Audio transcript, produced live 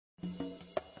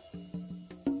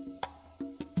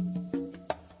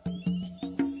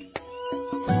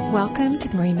Welcome to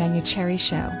the Marie Manuchehri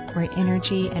Show, where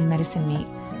energy and medicine meet.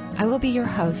 I will be your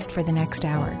host for the next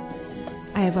hour.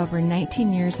 I have over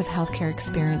 19 years of healthcare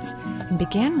experience and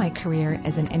began my career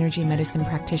as an energy medicine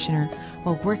practitioner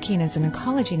while working as an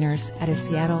oncology nurse at a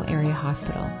Seattle area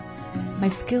hospital. My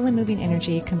skill in moving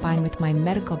energy combined with my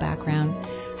medical background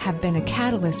have been a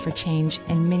catalyst for change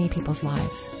in many people's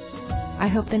lives. I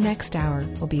hope the next hour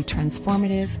will be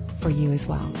transformative for you as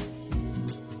well.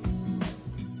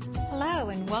 Hello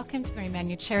and welcome to the Marie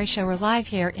Manuchehri Show. We're live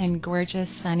here in gorgeous,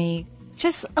 sunny,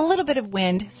 just a little bit of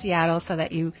wind, Seattle, so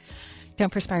that you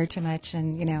don't perspire too much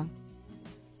and,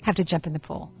 have to jump in the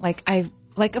pool. Like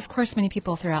of course, many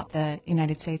people throughout the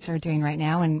United States are doing right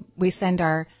now, and we send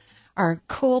our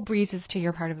cool breezes to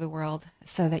your part of the world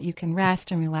so that you can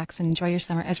rest and relax and enjoy your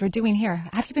summer, as we're doing here.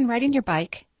 Have you been riding your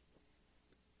bike?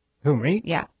 Who, me?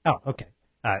 Yeah. Oh, okay.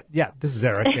 This is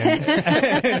Eric,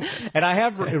 and I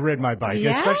have ridden my bike,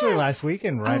 especially last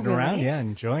weekend, riding around,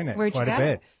 enjoying it Where'd quite you a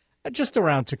go? bit. Just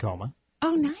around Tacoma.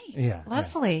 Oh, nice. Yeah.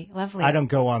 Lovely. I don't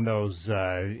go on those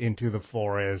into the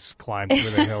forest, climb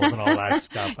through the hills and all that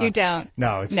stuff. You don't?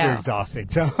 No, it's too exhausting.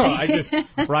 So I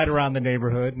just ride around the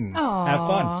neighborhood and have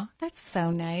fun. That's so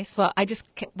nice. Well,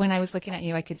 when I was looking at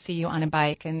you, I could see you on a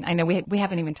bike, and I know we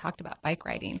haven't even talked about bike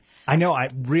riding. I know I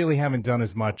really haven't done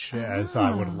as much as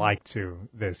I would like to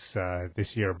this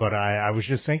year, but I was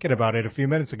just thinking about it a few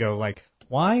minutes ago, like,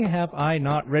 why have I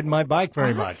not ridden my bike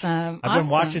very much? I've been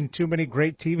watching too many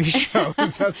great TV shows.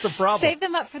 That's the problem. Save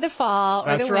them up for the fall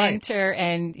or That's the right. winter.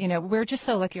 And, we're just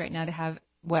so lucky right now to have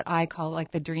what I call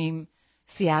like the dream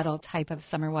Seattle type of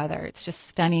summer weather. It's just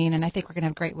stunning. And I think we're going to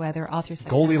have great weather all through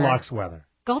September. Goldilocks weather.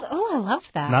 Oh, I love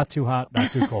that. Not too hot,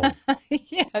 not too cold.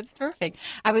 Yeah, it's perfect.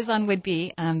 I was on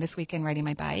Whidbey this weekend riding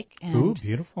my bike. And Ooh,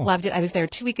 beautiful. Loved it. I was there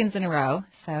 2 weekends in a row.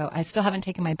 So I still haven't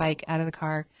taken my bike out of the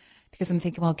car, because I'm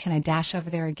thinking, well, can I dash over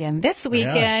there again this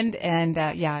weekend? Yeah. And,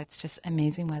 it's just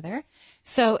amazing weather.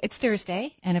 So it's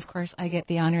Thursday, and, of course, I get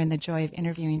the honor and the joy of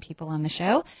interviewing people on the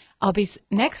show.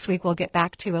 Next week, we'll get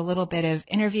back to a little bit of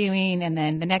interviewing, and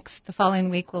then the following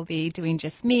week, we'll be doing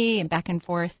just me and back and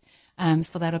forth.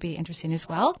 So that'll be interesting as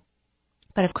well.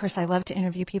 But, of course, I love to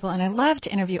interview people, and I love to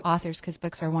interview authors because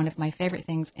books are one of my favorite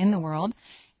things in the world.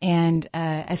 And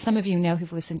as some of you know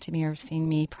who've listened to me or seen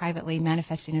me privately,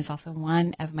 manifesting is also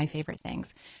one of my favorite things.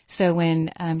 So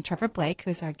when Trevor Blake,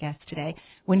 who's our guest today,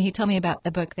 when he told me about the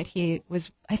book that he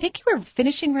was, I think you were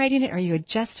finishing writing it, or you had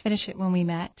just finished it when we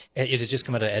met? It had just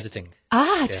come out of editing.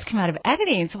 It just come out of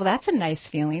editing. So, well, that's a nice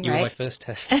feeling, you right? You were my first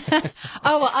test.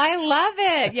 Oh, well, I love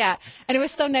it. Yeah. And it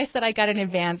was so nice that I got an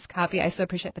advance copy. I so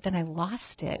appreciate it. But then I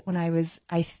lost it when I was,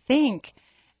 I think,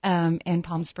 in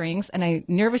Palm Springs, and I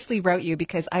nervously wrote you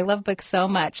because I love books so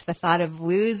much. The thought of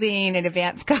losing an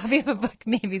advance copy of a book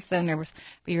made me so nervous,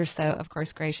 but you're so, of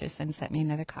course, gracious and sent me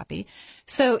another copy.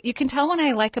 So you can tell when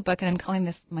I like a book, and I'm calling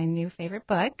this my new favorite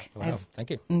book. Wow,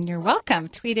 thank you. You're welcome.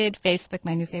 Tweeted, Facebook,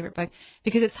 my new favorite book,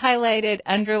 because it's highlighted,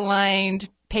 underlined,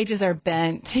 pages are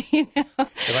bent. The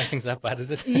writing's that bad,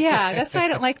 is it? Yeah, that's why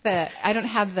I don't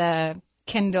have the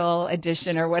Kindle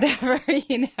edition or whatever,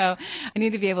 I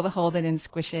need to be able to hold it and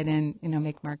squish it and,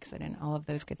 make marks in it and all of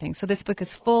those good things. So this book is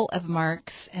full of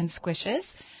marks and squishes.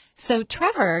 So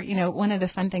Trevor, one of the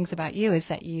fun things about you is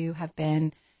that you have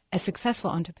been a successful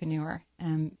entrepreneur,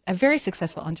 a very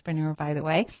successful entrepreneur, by the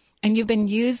way, and you've been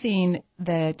using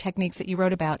the techniques that you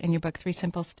wrote about in your book, 3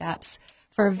 Simple Steps,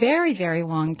 for a very, very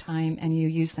long time, and you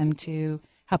use them to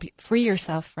help you free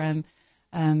yourself from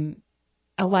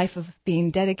a life of being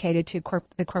dedicated to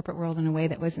the corporate world in a way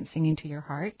that wasn't singing to your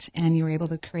heart, and you were able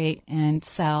to create and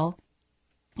sell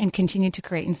and continue to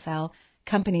create and sell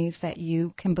companies that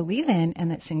you can believe in and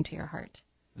that sing to your heart.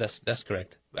 That's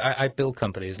correct. I build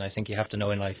companies, and I think you have to know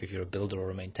in life if you're a builder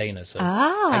or a maintainer. So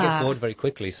I get bored very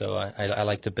quickly, so I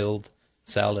like to build,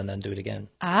 sell, and then do it again.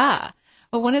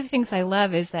 Well, one of the things I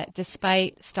love is that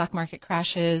despite stock market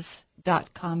crashes,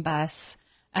 dot-com busts,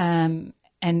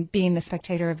 and being the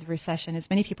spectator of the recession, as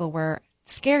many people were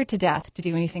scared to death to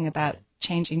do anything about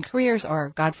changing careers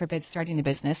or, God forbid, starting a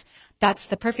business, that's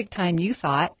the perfect time, you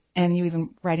thought, and you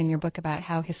even write in your book about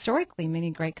how historically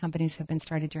many great companies have been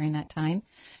started during that time.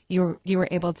 You were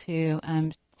able to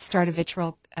start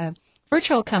a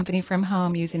virtual company from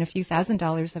home using a few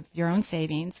 $1,000s of your own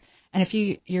savings, and a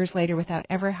few years later, without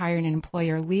ever hiring an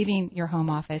employer, leaving your home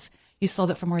office, you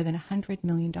sold it for more than $100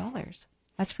 million.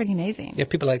 That's pretty amazing. Yeah,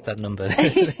 people like that number.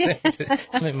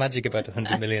 Something magic about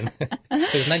 100 million. If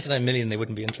it was 99 million, they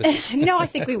wouldn't be interested. No, I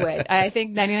think we would. I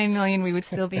think 99 million, we would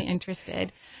still be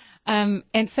interested.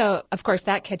 And so, of course,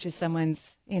 that catches someone's,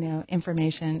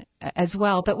 information as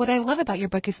well. But what I love about your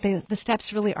book is the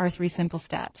steps really are 3 simple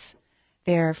steps.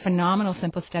 They're phenomenal,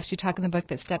 simple steps. You talk in the book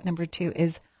that step number 2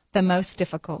 is the most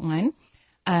difficult one.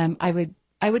 I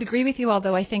would agree with you,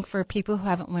 although I think for people who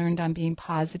haven't learned on being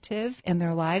positive in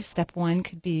their lives, step 1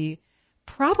 could be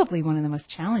probably one of the most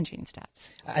challenging steps.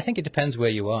 I think it depends where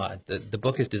you are. The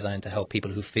book is designed to help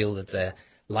people who feel that their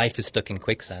life is stuck in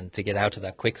quicksand to get out of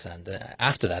that quicksand.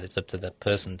 After that, it's up to the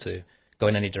person to go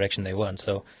in any direction they want.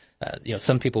 So,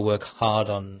 some people work hard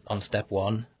on step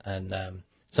 1, and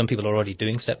some people are already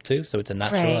doing step 2, so it's a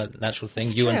natural thing.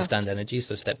 It's you true. Understand energy,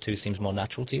 so step 2 seems more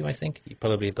natural to you, I think. You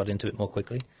probably have got into it more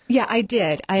quickly. Yeah, I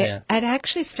did. I'd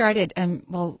actually started,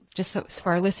 just so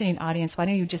for our listening audience, why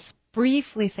don't you just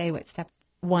briefly say what step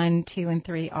 1, 2, and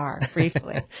 3 are,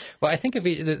 briefly? Well, I think of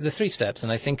the 3 steps,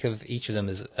 and I think of each of them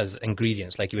as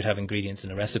ingredients, like you would have ingredients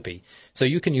in a recipe. So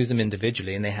you can use them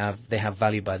individually, and they have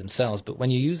value by themselves. But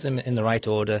when you use them in the right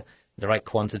order, the right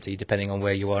quantity, depending on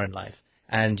where you are in life,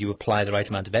 and you apply the right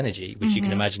amount of energy, which you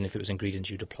can imagine if it was ingredients,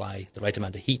 you'd apply the right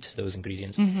amount of heat to those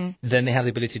ingredients, then they have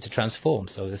the ability to transform.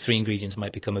 So the 3 ingredients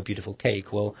might become a beautiful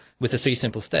cake. Well, with the 3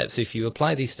 simple steps, if you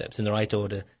apply these steps in the right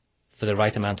order for the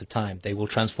right amount of time, they will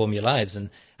transform your lives.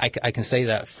 And I can say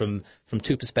that from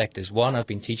 2 perspectives. One, I've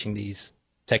been teaching these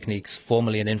techniques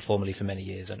formally and informally for many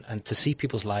years, and to see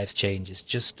people's lives change is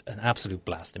just an absolute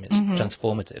blast. I mean, it's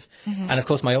transformative. And of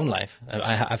course, my own life,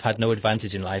 I've had no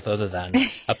advantage in life other than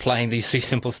applying these 3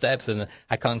 simple steps, and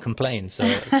I can't complain. So.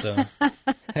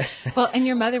 Well, and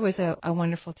your mother was a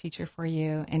wonderful teacher for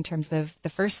you in terms of the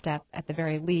first step, at the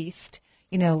very least.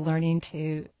 Learning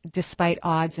to, despite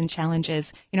odds and challenges.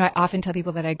 I often tell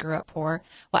people that I grew up poor.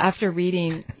 Well, after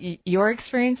reading your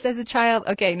experience as a child,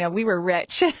 we were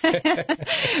rich.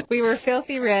 We were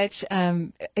filthy rich.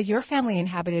 Your family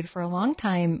inhabited for a long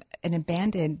time an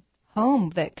abandoned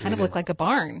home that kind of looked like a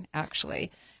barn,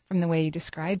 actually, from the way you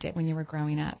described it when you were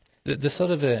growing up. There's sort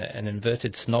of an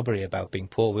inverted snobbery about being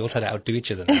poor. We all try to outdo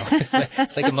each other now.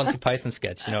 It's like a Monty Python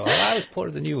sketch, I was poorer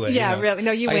than you were. Yeah, really.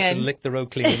 No, you win. I used to lick the road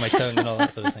clean with my tongue and all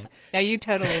that sort of thing. No, you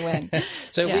totally win.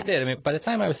 So we did. I mean, by the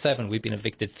time I was 7, we'd been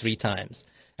evicted 3 times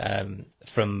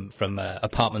from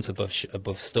apartments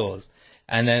above stores.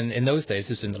 And then in those days,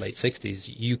 this was in the late 60s,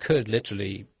 you could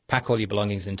literally pack all your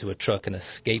belongings into a truck and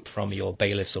escape from your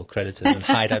bailiffs or creditors and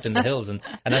hide out in the hills. And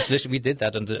that's literally, we did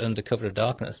that under cover of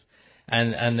darkness.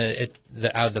 And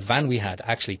the van we had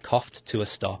actually coughed to a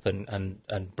stop and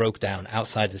broke down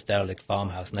outside this derelict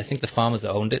farmhouse. And I think the farmers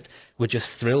that owned it were just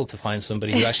thrilled to find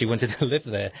somebody who actually wanted to live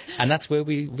there. And that's where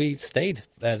we stayed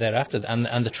thereafter.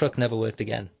 And the truck never worked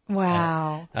again.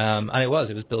 Wow. And it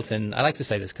was built in, I like to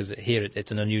say this because here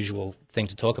it's an unusual thing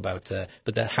to talk about,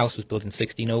 but the house was built in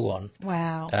 1601.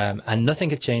 Wow. And nothing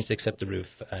had changed except the roof.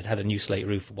 It had a new slate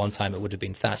roof. One time it would have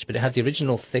been thatched, but it had the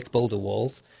original thick boulder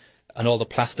walls. And all the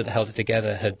plaster that held it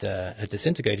together had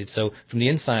disintegrated. So from the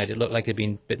inside, it looked like it had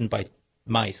been bitten by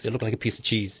mice. It looked like a piece of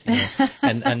cheese. But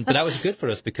that was good for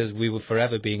us because we were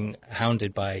forever being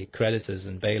hounded by creditors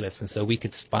and bailiffs, and so we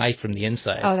could spy from the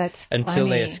inside until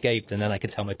they escaped, and then I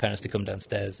could tell my parents to come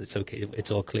downstairs. It's okay. It's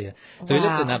all clear. So we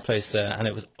lived in that place, and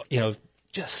it was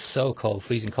just so cold,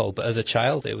 freezing cold. But as a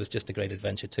child, it was just a great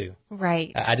adventure too.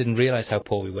 Right. I didn't realize how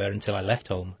poor we were until I left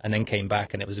home and then came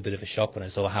back, and it was a bit of a shock when I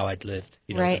saw how I'd lived.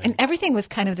 Right. And everything was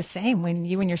kind of the same when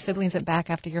you and your siblings went back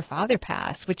after your father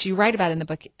passed, which you write about in the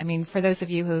book. I mean, for those of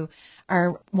you who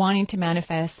are wanting to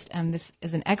manifest, this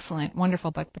is an excellent,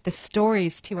 wonderful book, but the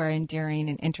stories too are endearing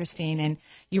and interesting. And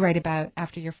you write about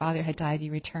after your father had died,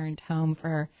 you returned home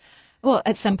for... Well,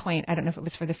 at some point, I don't know if it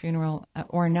was for the funeral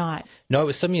or not. No, it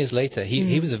was some years later.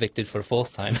 He was evicted for a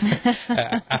 4th time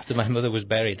after my mother was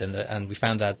buried, and we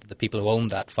found out that the people who owned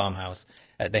that farmhouse,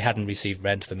 they hadn't received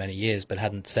rent for many years, but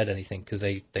hadn't said anything because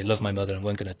they loved my mother and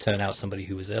weren't going to turn out somebody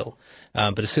who was ill.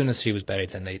 But as soon as she was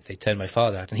buried, then they turned my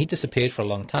father out, and he disappeared for a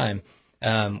long time.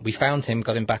 We found him,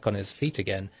 got him back on his feet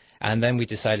again, and then we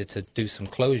decided to do some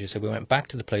closure. So we went back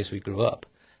to the place we grew up.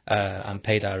 And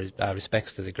paid our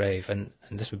respects to the grave, and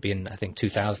this would be in, I think,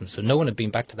 2000. So no one had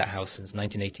been back to that house since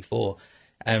 1984,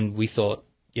 and we thought,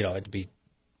 it'd be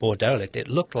more derelict. It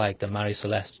looked like the Marie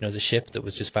Celeste, the ship that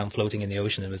was just found floating in the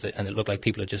ocean, and it looked like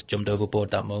people had just jumped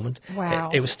overboard that moment. Wow.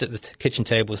 It was the kitchen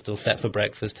table was still set for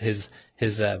breakfast. His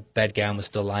bedgown was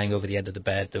still lying over the end of the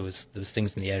bed. There was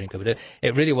things in the airing cupboard.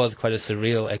 It really was quite a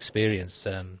surreal experience.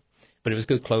 But it was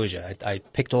good closure. I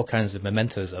picked all kinds of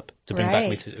mementos up to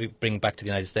bring back to the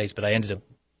United States, but I ended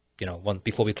up,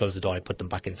 before we closed the door, I put them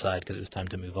back inside because it was time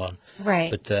to move on. Right.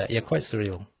 But quite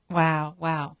surreal.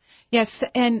 Wow. Yes,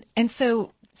 and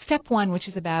so step 1, which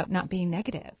is about not being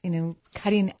negative,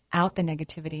 cutting out the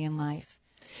negativity in life.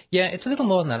 Yeah, it's a little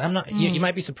more than that. I'm not. You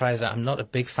might be surprised that I'm not a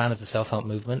big fan of the self-help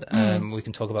movement. We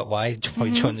can talk about why before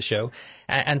you join the show,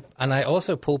 and I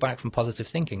also pull back from positive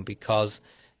thinking because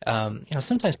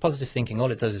sometimes positive thinking,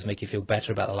 all it does is make you feel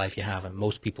better about the life you have, and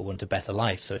most people want a better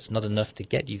life, so it's not enough to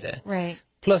get you there. Right.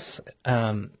 Plus,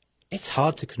 it's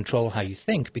hard to control how you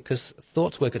think because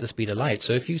thoughts work at the speed of light.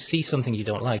 So if you see something you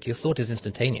don't like, your thought is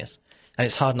instantaneous, and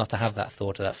it's hard not to have that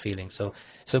thought or that feeling. So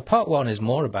part one is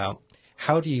more about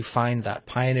how do you find that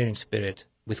pioneering spirit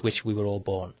with which we were all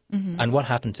born, and what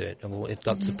happened to it? Well, it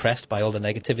got suppressed by all the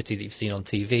negativity that you've seen on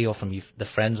TV or from the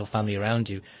friends or family around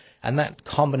you. And that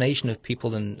combination of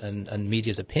people and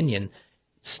media's opinion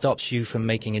stops you from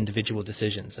making individual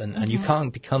decisions. And you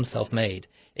can't become self-made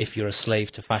if you're a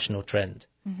slave to fashion or trend.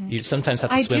 You sometimes have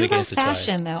to swim against the tide. I do love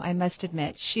fashion, though, I must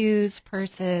admit. Shoes,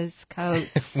 purses, coats.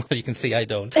 Well, you can see I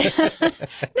don't.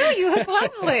 No, you look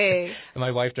lovely. My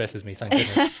wife dresses me, thank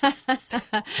goodness.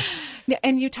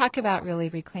 And you talk about really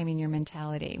reclaiming your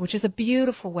mentality, which is a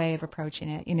beautiful way of approaching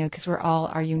it, because we're all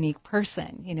our unique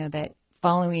person, that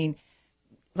following,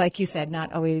 like you said,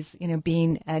 not always,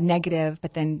 being negative,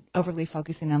 but then overly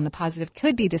focusing on the positive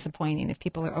could be disappointing if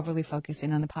people are overly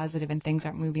focusing on the positive and things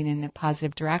aren't moving in a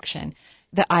positive direction.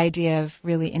 The idea of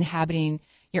really inhabiting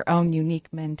your own unique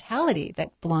mentality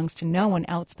that belongs to no one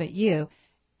else but you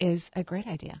is a great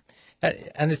idea.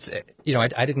 And it's,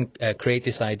 I didn't create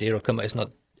this idea or it's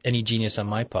not any genius on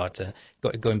my part.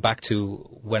 Going back to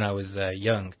when I was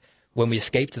young, when we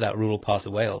escaped to that rural part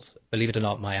of Wales, believe it or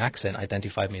not, my accent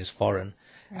identified me as foreign.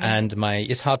 Right. And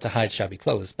it's hard to hide shabby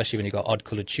clothes, especially when you've got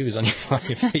odd-coloured shoes on your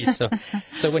feet.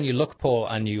 So when you look poor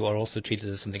and you are also treated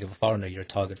as something of a foreigner, you're a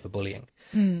target for bullying.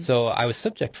 So I was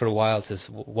subject for a while to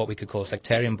what we could call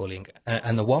sectarian bullying.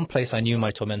 And the one place I knew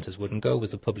my tormentors wouldn't go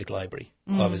was the public library,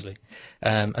 obviously.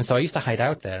 And so I used to hide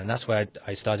out there, and that's where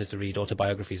I started to read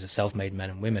autobiographies of self-made men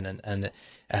and women. And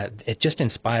it just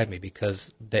inspired me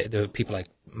because there were people like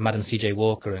Madam C.J.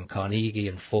 Walker and Carnegie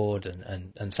and Ford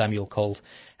and Samuel Colt.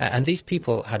 And these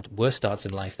people had worse starts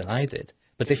in life than I did,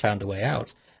 but they found a way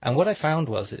out. And what I found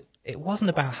was it wasn't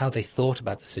about how they thought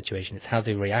about the situation, it's how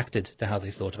they reacted to how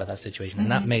they thought about that situation, and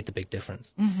that made the big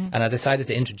difference. And I decided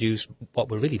to introduce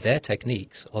what were really their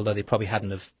techniques, although they probably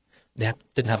didn't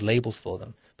have labels for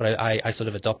them. But I sort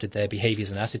of adopted their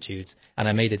behaviors and attitudes, and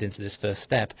I made it into this first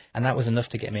step, and that was enough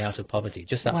to get me out of poverty,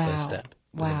 just that first step.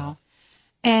 Wow.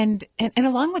 And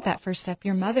along with that first step,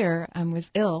 your mother was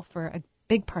ill for a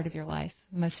big part of your life,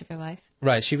 most of your life.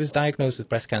 Right. She was diagnosed with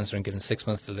breast cancer and given 6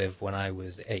 months to live when I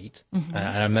was 8. And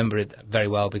I remember it very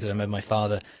well because I remember my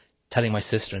father telling my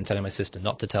sister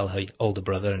not to tell her older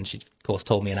brother, and she, of course,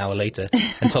 told me an hour later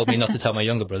and told me not to tell my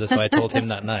younger brother, so I told him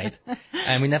that night.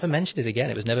 And we never mentioned it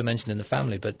again. It was never mentioned in the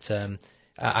family, but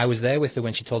I was there with her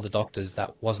when she told the doctors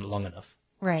that wasn't long enough.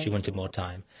 Right. She wanted more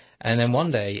time. And then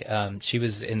one day, she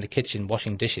was in the kitchen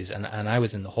washing dishes, and I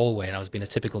was in the hallway, and I was being a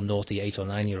typical naughty 8 or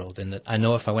 9-year-old, in that I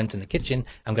know if I went in the kitchen,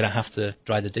 I'm going to have to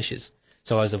dry the dishes.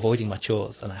 So I was avoiding my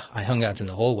chores, and I hung out in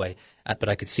the hallway, but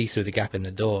I could see through the gap in the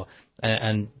door.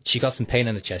 And she got some pain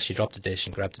in the chest. She dropped a dish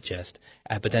and grabbed the chest.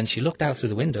 But then she looked out through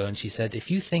the window, and she said, if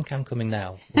you think I'm coming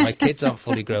now, my kids aren't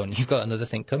fully grown, you've got another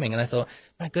thing coming. And I thought,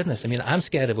 my goodness, I'm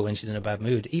scared of her when she's in a bad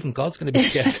mood. Even God's going to be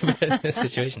scared of her in this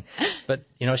situation. But,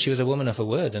 she was a woman of her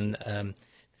word, and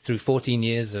through 14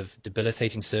 years of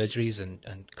debilitating surgeries and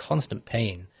constant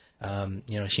pain,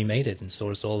 she made it and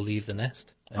saw us all leave the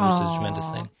nest. It was a tremendous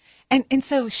thing. And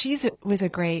so she was a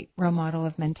great role model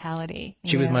of mentality.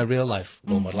 She was my real life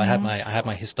role model. I had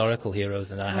my historical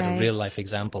heroes, and then I had a real life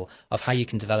example of how you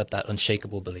can develop that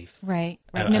unshakable belief. Right.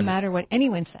 No matter what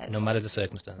anyone says. No matter the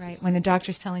circumstances. Right. When the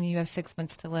doctor's telling you have 6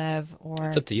 months to live, or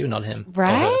it's up to you, not him.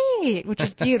 Right. Which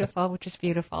is beautiful.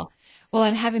 Well,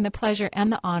 I'm having the pleasure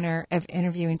and the honor of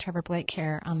interviewing Trevor Blake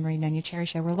here on the Marie Manuchehri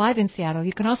Show. We're live in Seattle.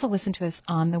 You can also listen to us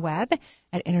on the web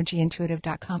at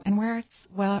energyintuitive.com. And where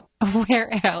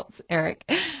else, Eric?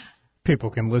 People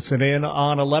can listen in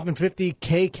on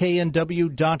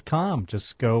 1150kknw.com.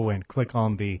 Just go and click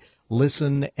on the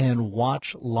Listen and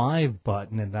Watch Live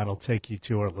button, and that'll take you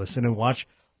to our Listen and Watch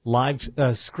live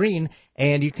screen,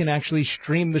 and you can actually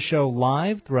stream the show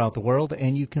live throughout the world,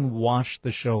 and you can watch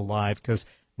the show live because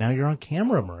now you're on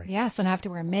camera, Marie. Yeah, so I don't have to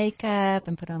wear makeup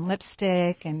and put on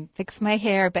lipstick and fix my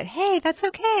hair. But, hey, that's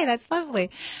okay. That's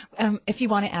lovely. If you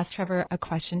want to ask Trevor a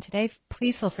question today,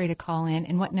 please feel free to call in.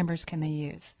 And what numbers can they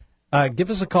use? Give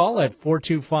us a call at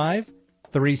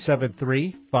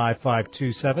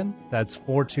 425-373-5527. That's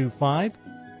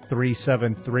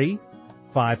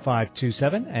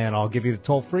 425-373-5527. And I'll give you the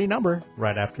toll-free number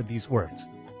right after these words.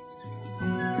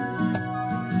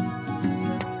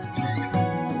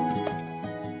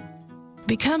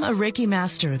 Become a Reiki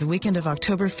Master the weekend of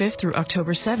October 5th through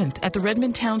October 7th at the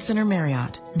Redmond Town Center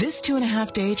Marriott. This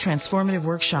 2.5-day transformative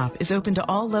workshop is open to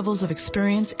all levels of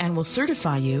experience and will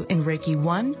certify you in Reiki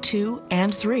 1, 2,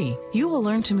 and 3. You will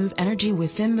learn to move energy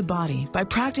within the body by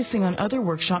practicing on other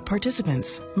workshop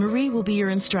participants. Marie will be your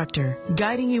instructor,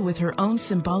 guiding you with her own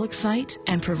symbolic sight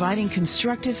and providing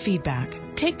constructive feedback.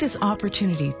 Take this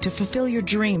opportunity to fulfill your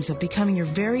dreams of becoming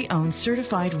your very own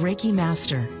certified Reiki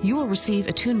Master. You will receive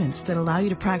attunements that allow you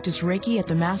to practice Reiki at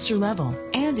the master level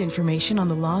and information on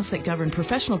the laws that govern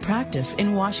professional practice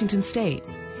in Washington State.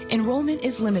 Enrollment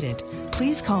is limited.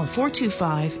 Please call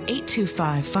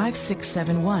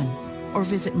 425-825-5671 or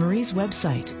visit Marie's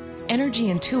website,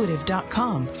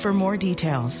 energyintuitive.com, for more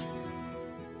details.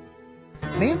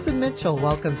 Manson Mitchell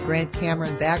welcomes Grant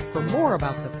Cameron back for more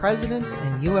about the presidents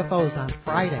and UFOs on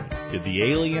Friday. Did the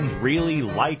aliens really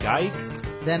like Ike?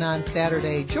 Then on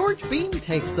Saturday, George Bean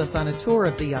takes us on a tour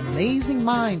of the amazing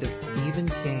mind of Stephen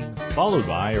King. Followed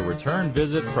by a return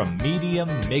visit from medium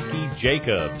Mickey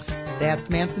Jacobs. That's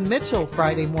Manson Mitchell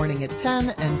Friday morning at 10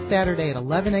 and Saturday at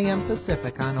 11 a.m.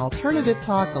 Pacific on Alternative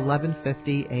Talk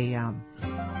 1150 a.m.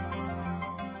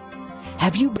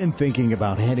 Have you been thinking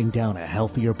about heading down a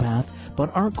healthier path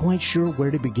but aren't quite sure where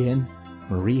to begin?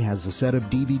 Marie has a set of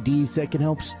DVDs that can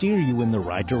help steer you in the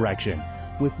right direction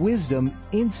with wisdom,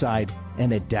 insight,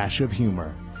 and a dash of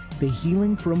humor. The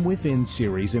Healing from Within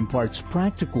series imparts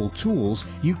practical tools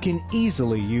you can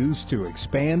easily use to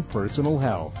expand personal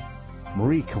health.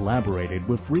 Marie collaborated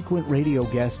with frequent radio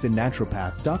guest and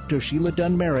naturopath Dr. Sheila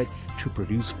Dunn Merritt to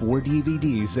produce 4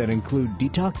 DVDs that include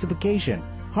detoxification,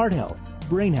 heart health,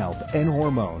 brain health, and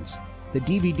hormones. The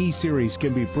DVD series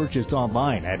can be purchased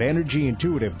online at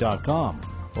energyintuitive.com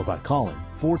or by calling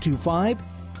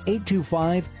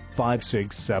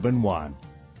 425-825-5671.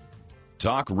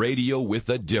 Talk radio with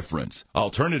a difference.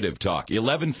 Alternative Talk,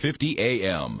 1150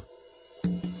 AM.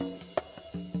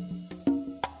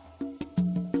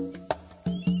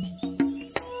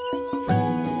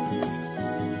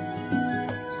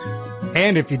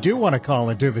 And if you do want to call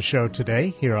and do the show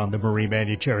today here on the Marie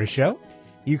Manucherry Show,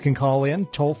 you can call in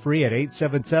toll-free at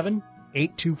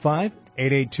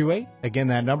 877-825-8828. Again,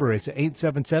 that number is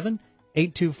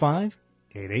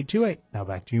 877-825-8828. Now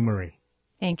back to you, Marie.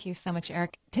 Thank you so much,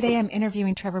 Eric. Today I'm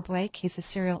interviewing Trevor Blake. He's a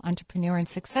serial entrepreneur and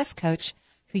success coach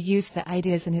who used the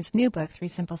ideas in his new book, 3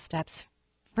 Simple Steps,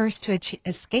 first to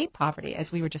escape poverty,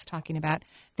 as we were just talking about,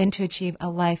 then to achieve a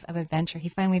life of adventure. He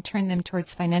finally turned them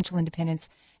towards financial independence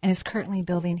and is currently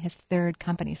building his 3rd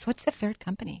company. So what's the 3rd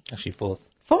company? Actually, 4th.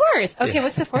 4th? Okay, yeah.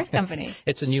 What's the 4th company?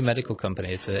 It's a new medical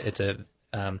company.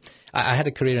 I had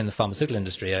a career in the pharmaceutical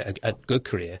industry, a good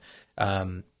career,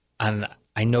 and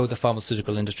I know the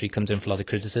pharmaceutical industry comes in for a lot of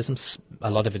criticisms. A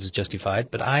lot of it is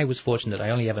justified, but I was fortunate.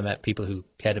 I only ever met people who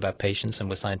cared about patients and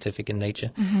were scientific in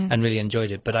nature and really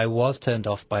enjoyed it. But I was turned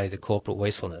off by the corporate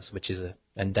wastefulness, which is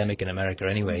endemic in America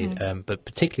anyway, but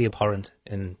particularly abhorrent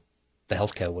in the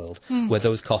healthcare world, where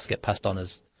those costs get passed on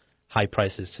as high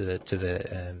prices to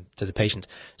the patient.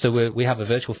 So we have a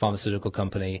virtual pharmaceutical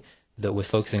company that we're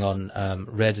focusing on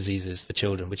rare diseases for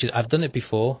children, which is, I've done it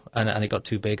before, and it got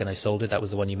too big, and I sold it. That was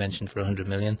the one you mentioned for $100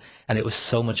 million, and it was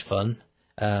so much fun.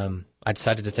 I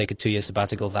decided to take a 2-year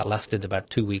sabbatical. That lasted about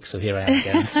 2 weeks, so here I am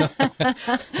again. So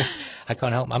I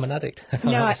can't help. I'm an addict. I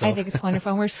think it's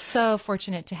wonderful. And we're so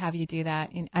fortunate to have you do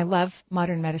that. And I love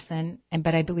modern medicine,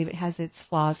 but I believe it has its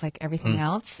flaws like everything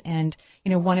else. And,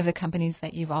 one of the companies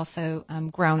that you've also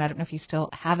grown, I don't know if you still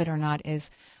have it or not, is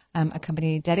a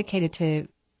company dedicated to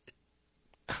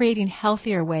creating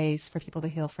healthier ways for people to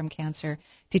heal from cancer,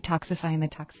 detoxifying the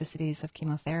toxicities of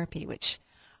chemotherapy, which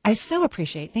I so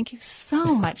appreciate. Thank you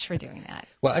so much for doing that.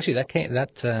 Well, actually, that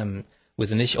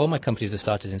was an issue. All my companies were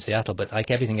started in Seattle, but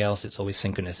like everything else, it's always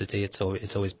synchronicity. It's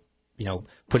always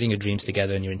putting your dreams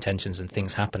together and your intentions, and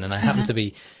things happen. And I happen to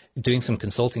be doing some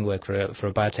consulting work for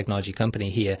a biotechnology company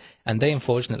here, and they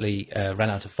unfortunately ran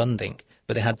out of funding.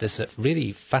 But they had this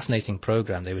really fascinating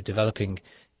program. They were developing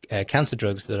cancer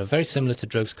drugs that are very similar to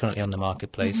drugs currently on the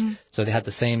marketplace. So they had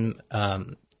the same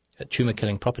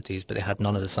tumor-killing properties, but they had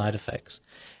none of the side effects.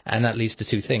 And that leads to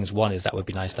 2 things. One is that would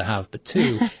be nice to have, but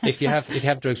 2, if you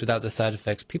have drugs without the side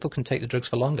effects, people can take the drugs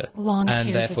for longer,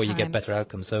 and therefore you get better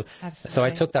outcomes. So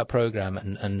I took that program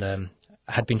and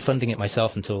had been funding it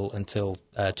myself until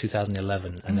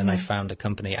 2011, and then I found a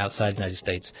company outside the United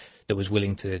States that was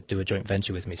willing to do a joint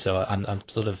venture with me. So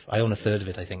I own a third of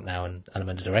it, I think, now, and I'm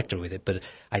a director with it. But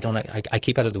I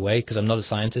keep out of the way because I'm not a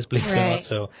scientist, believe it or not.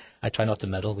 So I try not to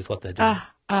meddle with what they're doing.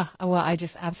 Well, I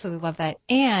just absolutely love that.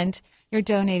 And you're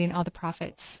donating all the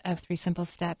profits of 3 Simple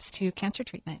Steps to cancer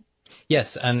treatment.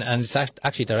 Yes, and it's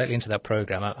actually directly into that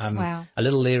program. I'm a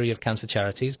little leery of cancer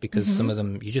charities because some of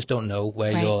them, you just don't know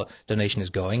where your donation is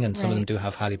going, and some of them do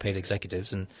have highly paid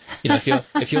executives. And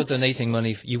if you're donating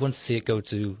money, you want to see it go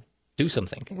to do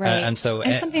something. Right. And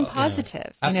something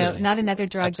positive. Not another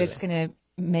drug that's going to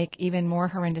make even more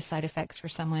horrendous side effects for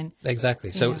someone.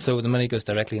 Exactly. So the money goes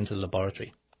directly into the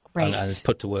laboratory. Right. And it's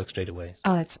put to work straight away.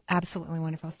 Oh, that's absolutely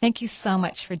wonderful. Thank you so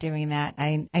much for doing that.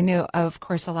 I know, of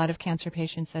course, a lot of cancer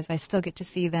patients, as I still get to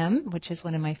see them, which is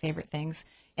one of my favorite things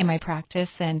in my practice.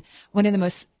 And one of the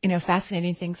most,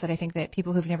 fascinating things that I think that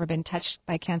people who've never been touched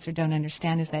by cancer don't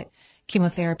understand is that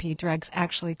chemotherapy drugs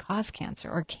actually cause cancer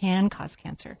or can cause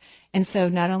cancer. And so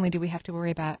not only do we have to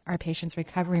worry about our patients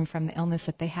recovering from the illness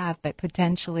that they have, but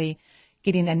potentially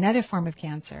getting another form of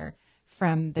cancer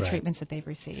from the treatments that they've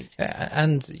received.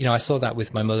 And, I saw that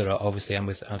with my mother, obviously, and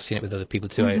I've seen it with other people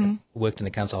too. I worked in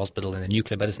a cancer hospital in the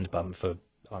nuclear medicine department for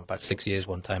about 6 years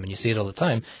one time, and you see it all the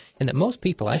time, in that most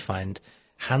people, I find,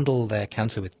 handle their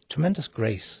cancer with tremendous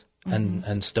grace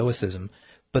and stoicism,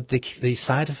 but the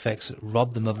side effects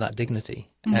rob them of that dignity.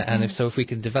 And if we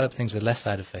can develop things with less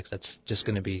side effects, that's just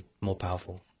going to be more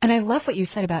powerful. And I love what you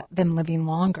said about them living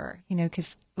longer, because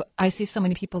I see so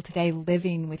many people today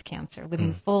living with cancer,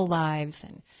 living full lives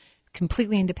and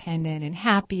completely independent and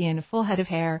happy and a full head of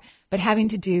hair, but having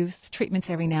to do treatments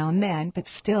every now and then, but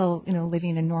still,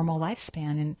 living a normal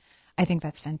lifespan. And I think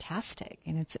that's fantastic.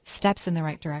 It's steps in the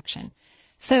right direction.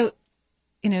 So,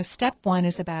 step one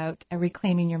is about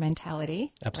reclaiming your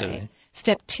mentality. Absolutely. Right?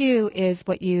 Step two is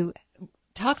what you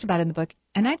talked about in the book.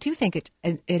 And I do think it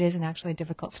is actually a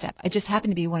difficult step. It just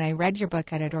happened to be when I read your book,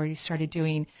 I had already started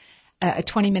doing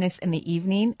 20 minutes in the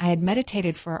evening. I had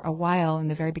meditated for a while in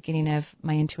the very beginning of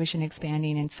my intuition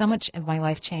expanding, and so much of my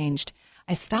life changed.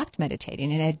 I stopped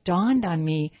meditating, and it had dawned on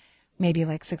me maybe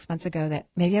like 6 months ago that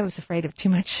maybe I was afraid of too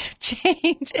much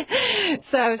change.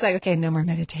 So I was like, okay, no more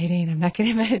meditating. I'm not going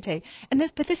to meditate.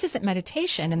 But this isn't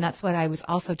meditation, and that's what I was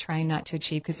also trying not to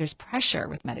achieve, because there's pressure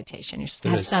with meditation. You're supposed to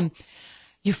have some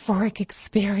euphoric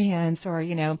experience, or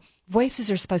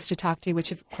voices are supposed to talk to you,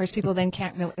 which of course people then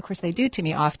can't really, of course they do to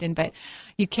me often, but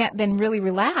you can't then really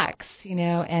relax,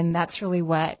 and that's really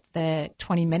what the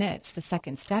 20 minutes, the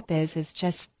second step is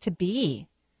just to be.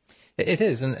 It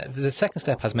is, and the second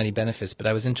step has many benefits, but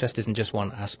I was interested in just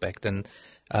one aspect. And,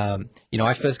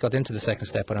 I first got into the second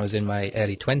step when I was in my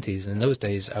early 20s, and in those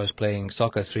days I was playing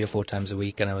soccer 3 or 4 times a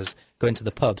week, and I was going to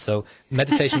the pub. So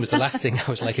meditation was the last thing I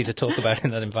was likely to talk about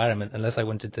in that environment, unless I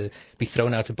wanted to be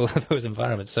thrown out of both of those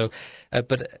environments. So,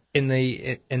 but in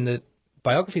the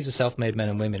biographies of self-made men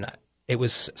and women, it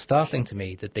was startling to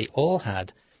me that they all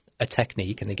had a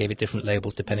technique, and they gave it different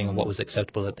labels depending on what was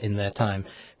acceptable in their time,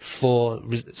 for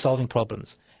solving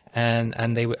problems. And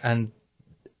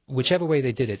whichever way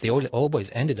they did it, they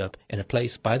always ended up in a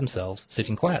place by themselves,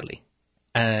 sitting quietly.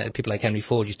 People like Henry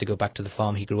Ford used to go back to the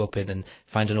farm he grew up in and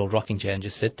find an old rocking chair and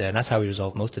just sit there, and that's how he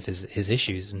resolved most of his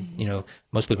issues. And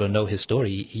most people know his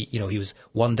story. He was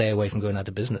one day away from going out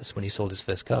of business when he sold his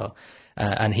first car,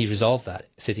 and he resolved that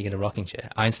sitting in a rocking chair.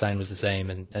 Einstein was the same,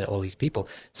 and all these people.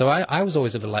 So I was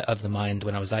always of the mind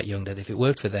when I was that young that if it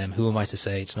worked for them, who am I to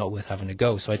say it's not worth having a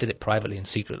go? So I did it privately and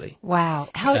secretly. Wow.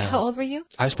 How old were you?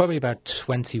 I was probably about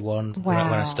 21 when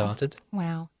I started.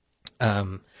 Wow.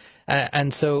 And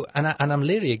I'm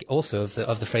leery also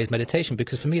of the phrase meditation,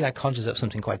 because for me that conjures up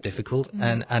something quite difficult,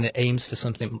 and it aims for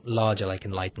something larger like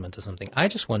enlightenment or something. I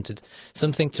just wanted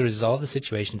something to resolve the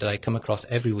situation that I come across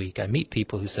every week. I meet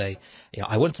people who say,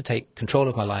 I want to take control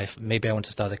of my life. Maybe I want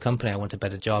to start a company. I want a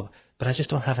better job, but I just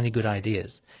don't have any good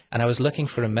ideas. And I was looking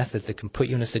for a method that can put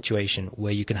you in a situation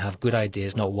where you can have good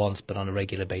ideas, not once, but on a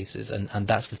regular basis. And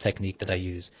that's the technique that I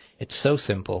use. It's so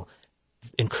simple,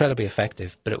 incredibly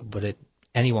effective, but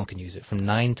anyone can use it. From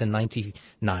 9 to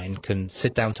 99 can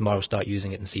sit down tomorrow, start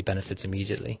using it, and see benefits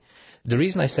immediately. The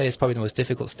reason I say it's probably the most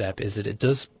difficult step is that it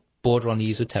does border on the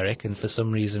esoteric, and for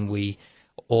some reason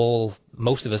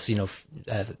most of us,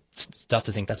 start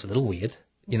to think that's a little weird.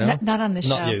 Not on the show.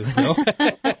 Not you, no.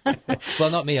 Well,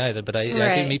 not me either, but I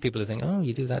do meet people who think, oh,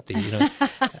 you do that, do you?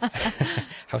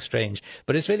 How strange.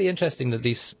 But it's really interesting that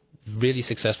these really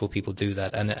successful people do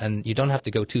that, and you don't have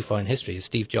to go too far in history.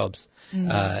 Steve Jobs,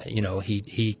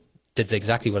 he did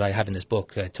exactly what I have in this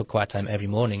book. Took quiet time every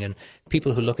morning, and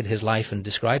people who look at his life and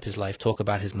describe his life talk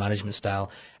about his management style,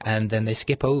 and then they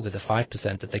skip over the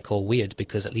 5% that they call weird,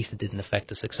 because at least it didn't affect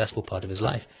the successful part of his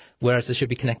life, whereas they should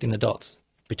be connecting the dots.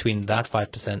 between that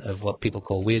 5% of what people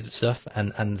call weird stuff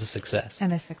and the success.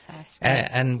 And the success, right.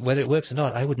 And whether it works or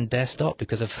not, I wouldn't dare stop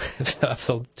because I've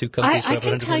sold 2 companies for over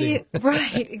 100 million. I can tell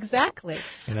you, right, exactly.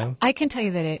 You know? I can tell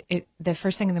you that the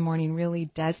first thing in the morning really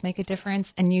does make a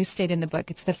difference, and you state in the book,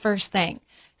 it's the first thing.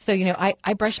 So,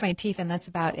 I brush my teeth and that's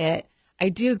about it. I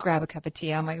do grab a cup of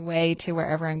tea on my way to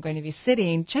wherever I'm going to be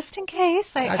sitting, just in case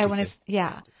I want to,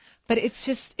 yeah. But it's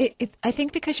just, I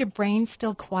think because your brain's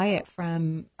still quiet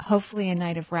from hopefully a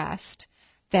night of rest,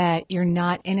 that you're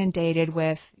not inundated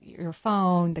with your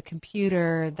phone, the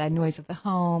computer, the noise of the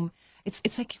home. It's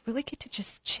like you really get to just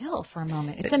chill for a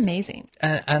moment. It's amazing.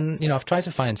 And I've tried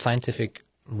to find scientific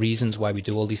reasons why we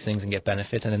do all these things and get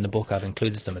benefit, and in the book I've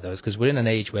included some of those, because we're in an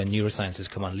age where neuroscience has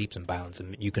come on leaps and bounds,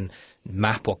 and you can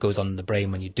map what goes on in the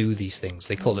brain when you do these things.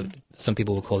 They call it, some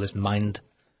people will call this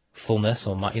mindfulness,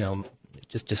 or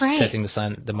just right. Setting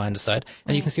the mind aside,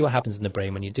 and you can see what happens in the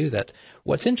brain when you do that.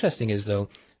 What's interesting is, though,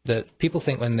 that people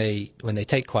think when they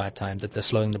take quiet time that they're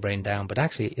slowing the brain down, but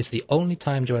actually it's the only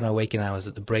time during our waking hours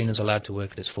that the brain is allowed to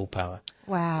work at its full power.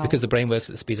 Wow. Because the brain works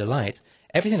at the speed of light.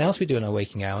 Everything else we do in our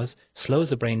waking hours slows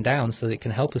the brain down so that it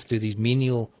can help us do these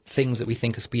menial things that we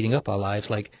think are speeding up our lives,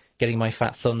 like getting my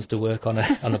fat thumbs to work on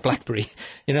a BlackBerry.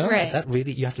 Right. That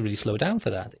really, you have to really slow down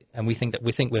for that. And we think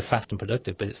we're fast and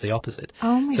productive, but it's the opposite.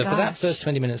 Oh my So gosh. for that first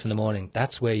 20 minutes in the morning,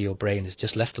 that's where your brain is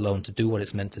just left alone to do what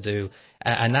it's meant to do.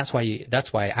 And that's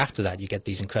why after that you get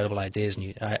these incredible ideas.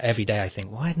 And every day I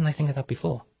think, why didn't I think of that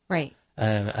before? Right.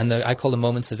 I call them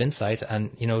moments of insight.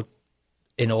 And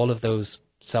in all of those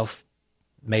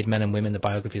self-made men and women, the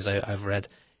biographies I've read,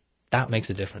 that makes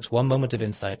a difference. One moment of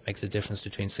insight makes a difference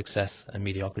between success and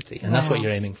mediocrity, and that's what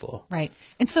you're aiming for. Right.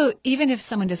 And so even if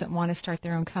someone doesn't want to start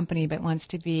their own company but wants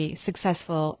to be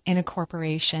successful in a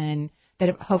corporation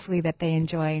that hopefully that they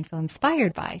enjoy and feel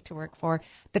inspired by to work for,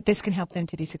 that this can help them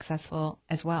to be successful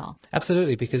as well.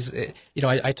 Absolutely, because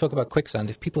I talk about quicksand.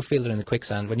 If people feel they're in the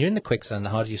quicksand, when you're in the quicksand, the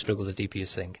harder you struggle, the deeper you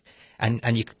sink,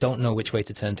 and you don't know which way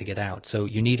to turn to get out. So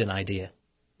you need an idea.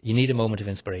 You need a moment of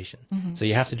inspiration. Mm-hmm. So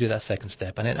you have to do that second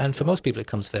step. And for most people, it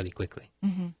comes fairly quickly.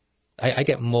 Mm-hmm. I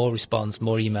get more response,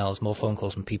 more emails, more phone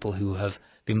calls from people who have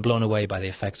been blown away by the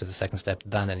effects of the second step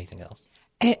than anything else.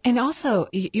 And also,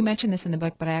 you mentioned this in the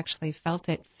book, but I actually felt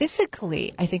it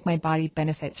physically. I think my body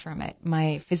benefits from it.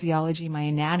 My physiology, my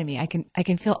anatomy. I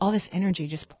can feel all this energy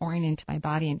just pouring into my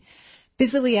body. And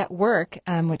busily at work,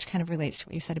 which kind of relates to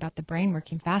what you said about the brain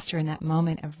working faster in that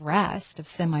moment of rest, of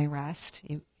semi-rest,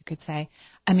 you could say.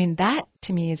 I mean, that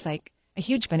to me is like a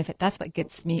huge benefit. That's what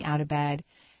gets me out of bed.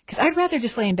 Because I'd rather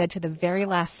just lay in bed to the very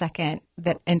last second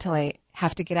until I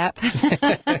have to get up.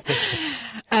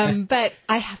 But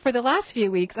for the last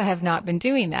few weeks, I have not been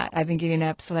doing that. I've been getting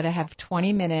up so that I have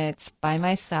 20 minutes by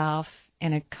myself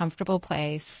in a comfortable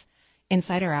place,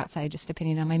 inside or outside, just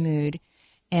depending on my mood.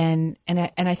 And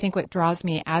I think what draws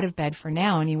me out of bed for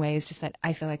now anyway is just that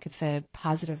I feel like it's a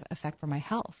positive effect for my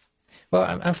health. Well,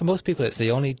 and for most people, it's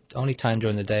the only time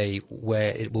during the day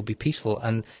where it will be peaceful.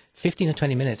 And 15 or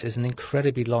 20 minutes is an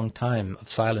incredibly long time of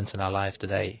silence in our lives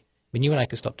today. I mean, you and I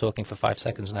could stop talking for 5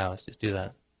 seconds now. Let's just do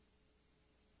that.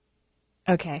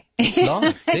 Okay. It's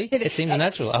long. See? It seems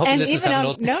natural. I hope listeners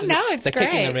haven't it's they're great.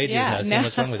 kicking their radios now. No. See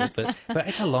what's wrong with it. But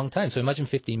it's a long time. So imagine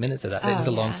 15 minutes of that. It is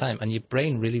a long time. And your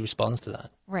brain really responds to that.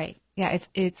 Right. Yeah,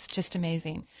 it's just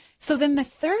amazing. So then the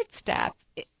third step,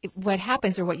 what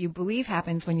happens or what you believe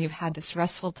happens when you've had this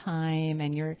restful time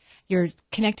and you're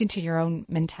connecting to your own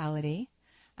mentality,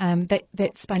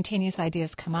 that spontaneous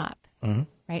ideas come up. Mm-hmm.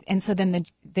 Right, and so then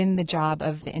the job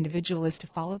of the individual is to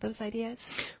follow those ideas?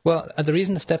 Well, the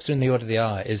reason the steps are in the order they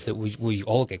are is that we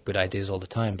all get good ideas all the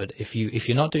time. But if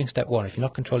you're not doing step one, if you're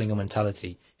not controlling your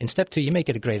mentality, in step two you may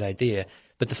get a great idea,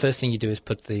 but the first thing you do is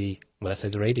put the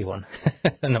radio on.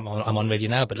 And I'm on radio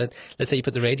now, but let's say you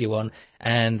put the radio on,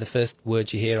 and the first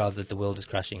words you hear are that the world is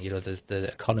crashing.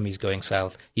 The economy's going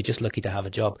south. You're just lucky to have a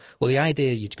job. Well,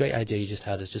 the great idea you just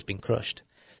had has just been crushed.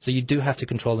 So you do have to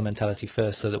control the mentality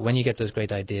first so that when you get those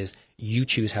great ideas, you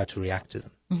choose how to react to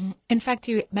them. Mm-hmm. In fact,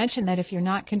 you mentioned that if you're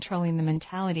not controlling the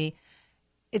mentality,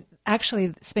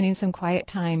 actually spending some quiet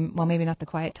time, well, maybe not the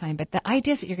quiet time, but the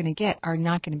ideas that you're going to get are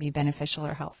not going to be beneficial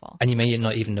or helpful. And you may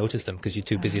not even notice them because you're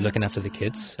too busy looking after the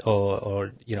kids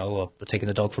or taking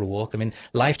the dog for a walk. I mean,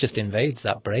 life just invades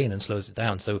that brain and slows it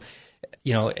down. So,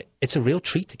 it's a real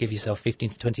treat to give yourself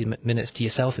 15 to 20 minutes to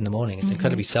yourself in the morning. It's an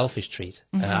incredibly selfish treat.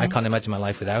 Mm-hmm. I can't imagine my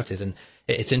life without it. And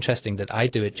it's interesting that I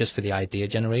do it just for the idea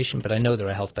generation, but I know there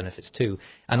are health benefits too.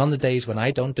 And on the days when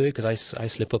I don't do it, because I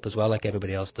slip up as well like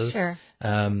everybody else does, sure.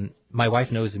 My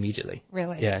wife knows immediately.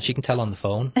 Really? Yeah, she can tell on the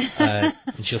phone. And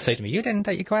she'll say to me, "You didn't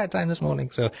take your quiet time this morning."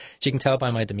 So she can tell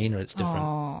by my demeanor it's different.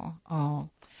 Oh.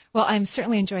 Well, I'm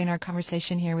certainly enjoying our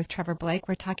conversation here with Trevor Blake.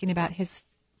 We're talking about his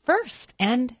first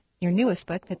and your newest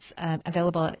book that's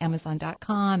available at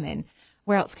Amazon.com. And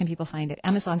where else can people find it?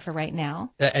 Amazon for right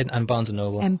now. And Barnes &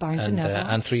 Noble. And Barnes & Noble.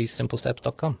 And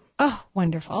 3simplesteps.com. Oh,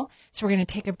 wonderful. So we're going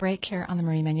to take a break here on the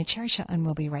Marie Manuchehri Show, and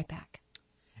we'll be right back.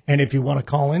 And if you want to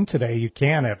call in today, you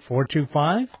can at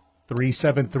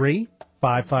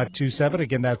 425-373-5527.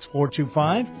 Again, that's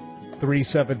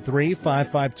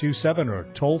 425-373-5527 or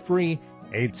toll free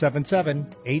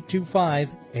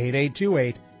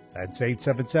 877-825-8828. That's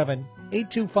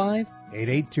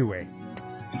 877-825-8828.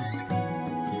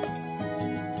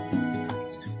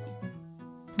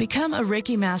 Become a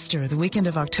Reiki Master the weekend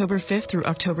of October 5th through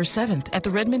October 7th at the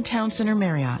Redmond Town Center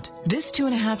Marriott. This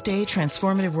 2.5-day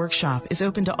transformative workshop is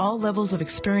open to all levels of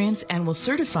experience and will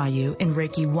certify you in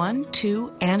Reiki 1,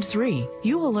 2, and 3.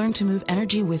 You will learn to move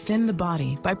energy within the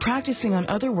body by practicing on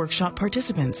other workshop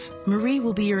participants. Marie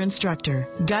will be your instructor,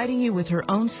 guiding you with her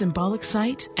own symbolic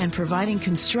sight and providing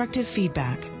constructive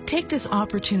feedback. Take this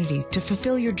opportunity to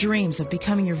fulfill your dreams of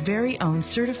becoming your very own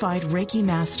certified Reiki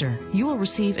Master. You will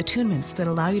receive attunements that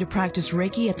allow you to practice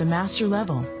Reiki at the master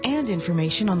level and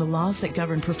information on the laws that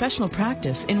govern professional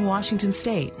practice in Washington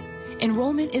State.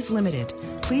 Enrollment is limited.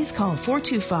 Please call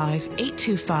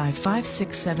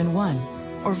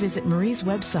 425-825-5671 or visit Marie's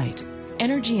website,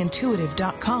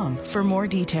 energyintuitive.com, for more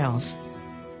details.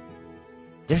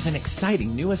 There's an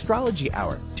exciting new astrology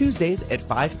hour, Tuesdays at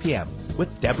 5 p.m.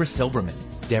 with Deborah Silverman.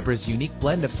 Deborah's unique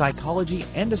blend of psychology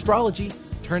and astrology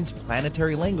turns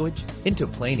planetary language into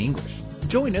plain English.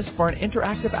 Join us for an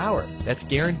interactive hour that's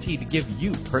guaranteed to give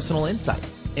you personal insights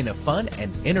in a fun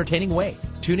and entertaining way.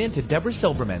 Tune in to Deborah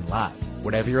Silverman live.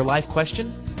 Whatever your life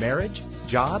question, marriage,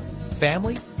 job,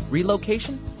 family,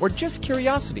 relocation, or just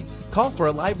curiosity, call for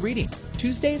a live reading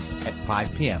Tuesdays at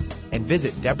 5 p.m. and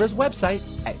visit Deborah's website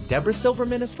at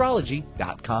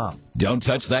DeborahSilvermanAstrology.com. Don't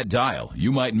touch that dial.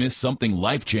 You might miss something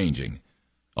life-changing.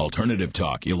 Alternative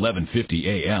Talk,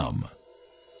 1150 a.m.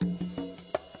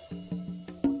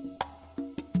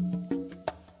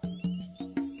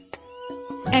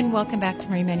 And welcome back to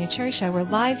Marie Manuchehri Show. We're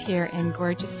live here in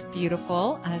gorgeous,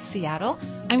 beautiful Seattle.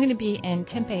 I'm going to be in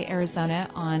Tempe, Arizona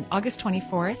on August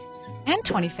 24th and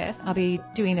 25th. I'll be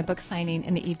doing a book signing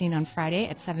in the evening on Friday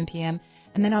at 7 p.m.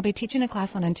 And then I'll be teaching a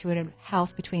class on intuitive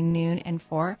health between noon and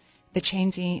 4, the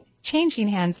Changing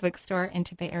Hands bookstore in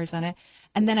Tempe, Arizona.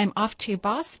 And then I'm off to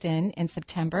Boston in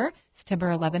September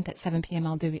 11th at 7 p.m.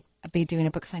 I'll be doing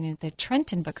a book signing at the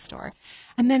Trenton bookstore.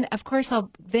 And then, of course,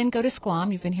 I'll then go to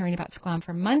Squam. You've been hearing about Squam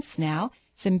for months now.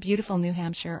 It's in beautiful New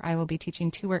Hampshire. I will be teaching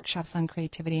 2 workshops on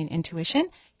creativity and intuition.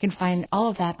 You can find all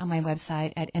of that on my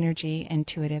website at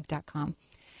energyintuitive.com.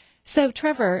 So,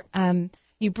 Trevor,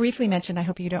 you briefly mentioned, I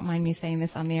hope you don't mind me saying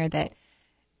this on the air, that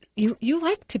you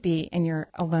like to be in your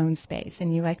alone space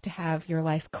and you like to have your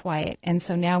life quiet. And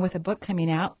so now with a book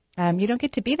coming out, you don't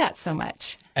get to be that so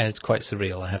much. And it's quite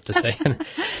surreal, I have to say.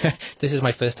 This is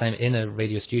my first time in a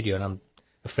radio studio, and I'm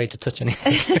afraid to touch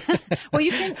anything. Well,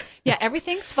 you can,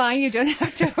 everything's fine. You don't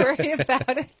have to worry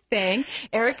about a thing.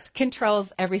 Eric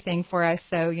controls everything for us,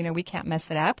 so, we can't mess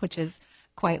it up, which is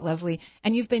quite lovely.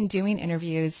 And you've been doing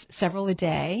interviews, several a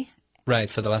day. Right,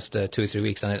 for the last 2 or 3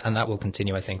 weeks, and that will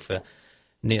continue, I think, for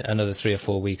another 3 or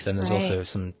 4 weeks, and there's also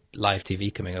some live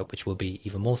TV coming up, which will be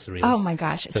even more surreal. Oh my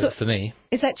gosh! For me,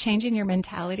 is that changing your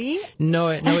mentality? No,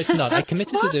 it's not. I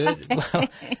committed to do it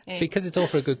because it's all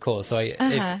for a good cause. So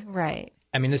right.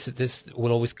 I mean, this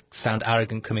will always sound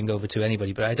arrogant coming over to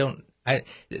anybody, but I don't.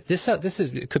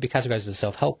 It could be categorized as a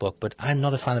self-help book, but I'm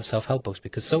not a fan of self-help books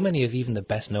because so many of even the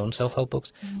best-known self-help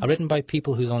books are written by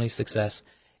people whose only success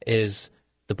is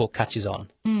the book catches on,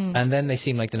 and then they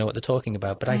seem like they know what they're talking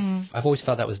about. But I've always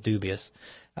felt that was dubious,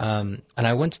 and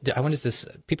I wanted this.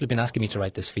 People have been asking me to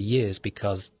write this for years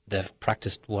because they've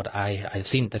practiced what I've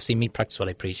seen. They've seen me practice what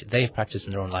I preach. They've practiced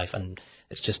in their own life, and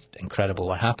it's just incredible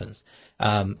what happens.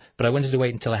 But I wanted to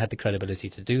wait until I had the credibility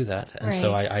to do that, and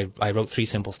so I wrote 3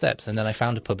 Simple Steps, and then I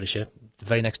found a publisher. The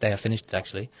very next day I finished it,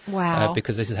 actually. Wow!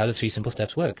 Because this is how the 3 Simple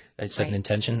Steps work. I set an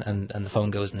intention, and the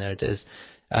phone goes, and there it is.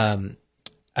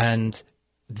 And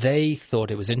they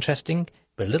thought it was interesting,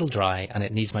 but a little dry, and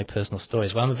it needs my personal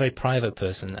stories. Well, I'm a very private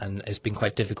person, and it's been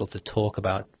quite difficult to talk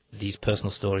about these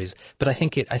personal stories. But I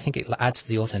think it adds to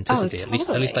the authenticity. Oh,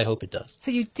 totally. At least I hope it does.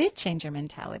 So you did change your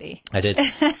mentality. I did.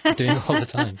 I'm doing it all the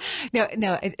time. No,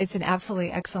 it's an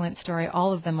absolutely excellent story.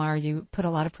 All of them are. You put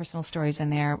a lot of personal stories in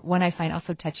there. One I find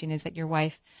also touching is that your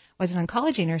wife was an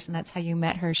oncology nurse, and that's how you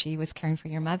met her. She was caring for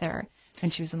your mother when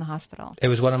she was in the hospital? It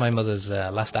was one of my mother's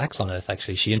last acts on earth,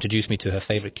 actually. She introduced me to her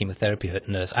favorite chemotherapy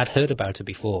nurse. I'd heard about her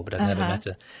before, but I'd never met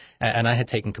her. And I had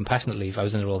taken compassionate leave. I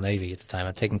was in the Royal Navy at the time.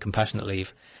 I'd taken compassionate leave,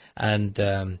 and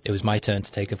it was my turn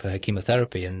to take her for her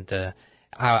chemotherapy. And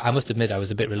I must admit I was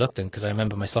a bit reluctant because I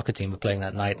remember my soccer team were playing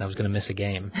that night and I was going to miss a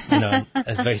game. You know, I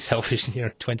was very selfish,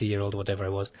 20-year-old or whatever I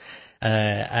was.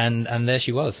 And there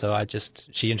she was. So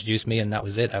she introduced me and that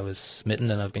was it. I was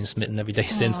smitten and I've been smitten every day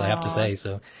since, I have to say.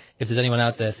 So if there's anyone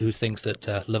out there who thinks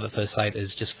that Love at First Sight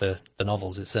is just for the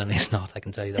novels, it certainly is not. I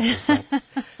can tell you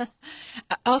that.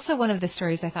 Also, one of the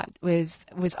stories I thought was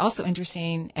also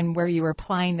interesting, and where you were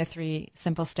applying the 3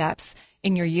 simple steps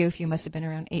in your youth. You must have been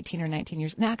around 18 or 19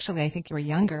 years. And actually, I think you were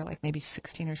younger, like maybe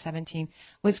 16 or 17,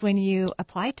 was when you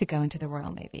applied to go into the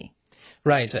Royal Navy.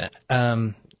 Right.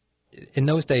 In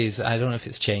those days, I don't know if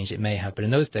it's changed, it may have, but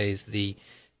in those days, the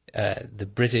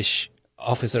British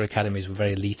officer academies were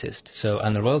very elitist.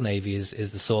 And the Royal Navy is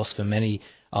the source for many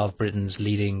of Britain's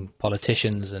leading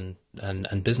politicians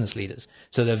and business leaders.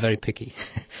 So they're very picky.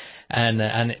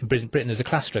 And Britain is a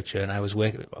class structure, and I was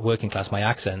working class. My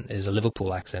accent is a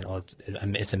Liverpool accent, or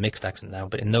it's a mixed accent now.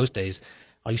 But in those days,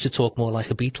 I used to talk more like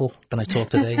a Beatle than I talk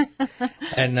today.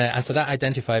 and so that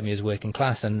identified me as working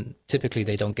class, and typically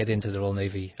they don't get into the Royal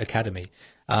Navy Academy.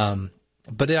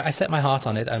 But I set my heart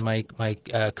on it, and my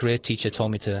career teacher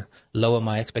told me to lower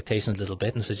my expectations a little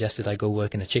bit and suggested I go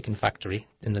work in a chicken factory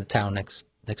in the town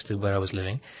next to where I was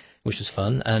living, which was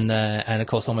fun. And of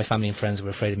course, all my family and friends were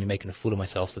afraid of me making a fool of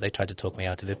myself, so they tried to talk me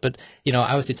out of it. But,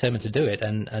 I was determined to do it,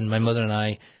 and my mother and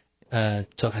I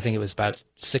took, I think it was about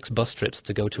 6 bus trips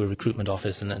to go to a recruitment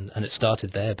office, and it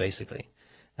started there, basically.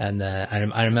 And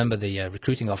I remember the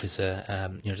recruiting officer,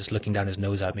 just looking down his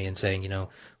nose at me and saying,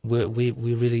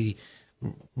 we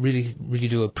really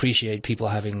do appreciate people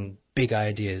having big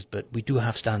ideas, but we do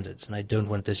have standards, and I don't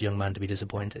want this young man to be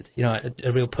disappointed.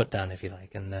 A real put down, if you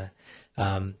like. And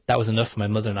that was enough for my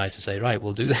mother and I to say, right,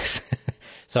 we'll do this.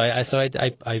 So I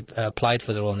applied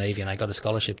for the Royal Navy, and I got a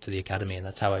scholarship to the academy, and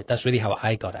that's really how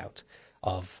I got out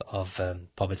of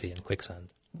poverty and quicksand.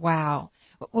 Wow.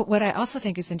 What I also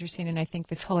think is interesting, and I think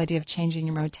this whole idea of changing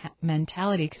your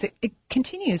mentality, because it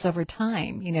continues over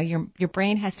time. Your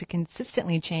brain has to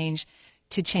consistently change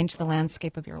to change the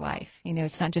landscape of your life.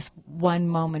 It's not just one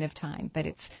moment of time, but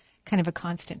it's kind of a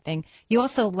constant thing. You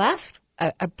also left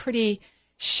a pretty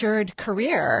assured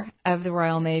career of the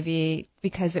Royal Navy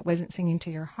because it wasn't singing to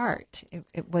your heart.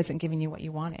 It wasn't giving you what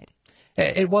you wanted.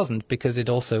 It wasn't, because it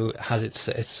also has its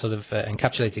sort of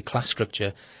encapsulated class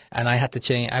structure, and I had to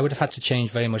change. I would have had to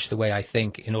change very much the way I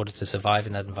think in order to survive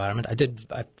in that environment.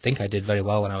 I think I did very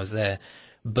well when I was there,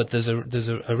 but there's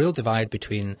a real divide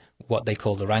between what they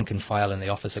call the rank and file and the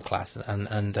officer class,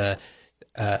 and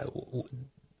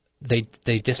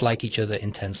they dislike each other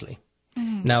intensely.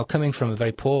 Mm. Now, coming from a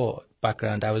very poor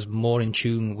background, I was more in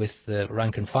tune with the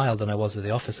rank and file than I was with the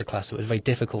officer class. So it was very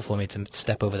difficult for me to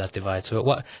step over that divide. So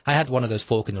I had one of those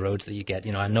fork in the roads that you get.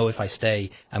 I know if I stay,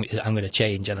 I'm going to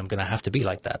change, and I'm going to have to be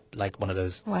like that, like one of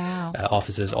those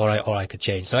officers, or I could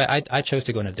change. So I chose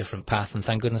to go in a different path, and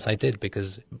thank goodness I did,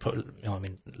 because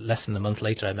less than a month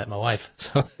later I met my wife.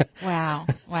 So Wow,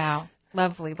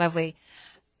 lovely.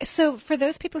 So for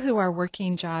those people who are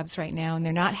working jobs right now and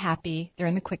they're not happy, they're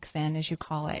in the quicksand, as you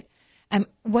call it.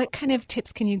 What kind of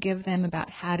tips can you give them about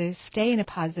how to stay in a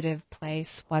positive place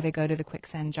while they go to the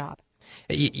quicksand job?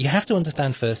 You have to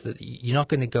understand first that you're not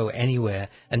going to go anywhere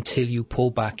until you pull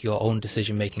back your own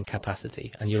decision-making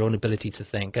capacity and your own ability to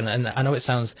think. And I know it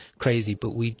sounds crazy,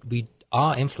 but we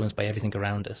are influenced by everything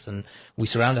around us, and we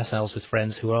surround ourselves with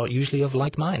friends who are usually of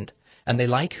like mind. And they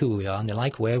like who we are, and they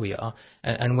like where we are.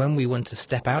 And when we want to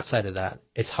step outside of that,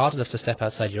 it's hard enough to step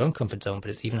outside your own comfort zone,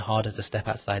 but it's even harder to step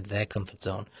outside their comfort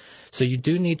zone. So you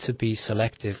do need to be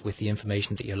selective with the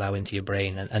information that you allow into your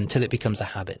brain until it becomes a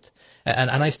habit.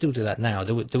 And I still do that now.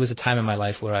 There was a time in my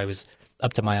life where I was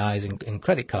up to my eyes in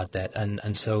credit card debt.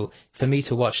 And so for me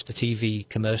to watch the TV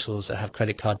commercials that have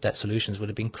credit card debt solutions would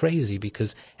have been crazy,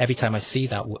 because every time I hear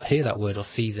that word or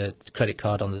see the credit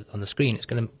card on the screen, it's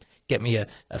going to get me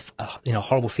a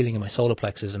horrible feeling in my solar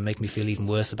plexus and make me feel even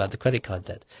worse about the credit card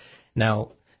debt.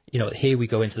 Now, here we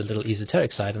go into the little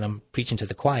esoteric side, and I'm preaching to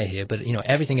the choir here, but,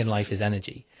 everything in life is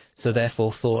energy. So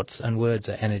therefore, thoughts and words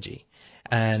are energy.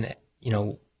 And,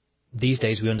 these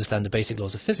days we understand the basic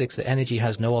laws of physics, that energy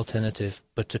has no alternative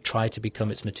but to try to become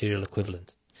its material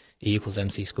equivalent. E equals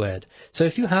mc squared. So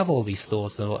if you have all these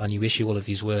thoughts and you issue all of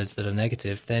these words that are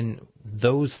negative, then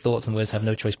those thoughts and words have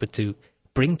no choice but to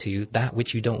bring to you that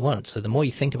which you don't want. So the more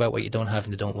you think about what you don't have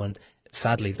and you don't want,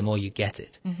 sadly, the more you get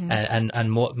it.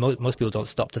 And most people don't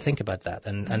stop to think about that.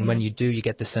 And when you do, you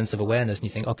get this sense of awareness and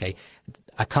you think, okay,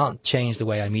 I can't change the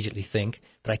way I immediately think,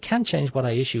 but I can change what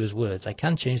I issue as words. I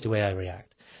can change the way I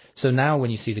react. So now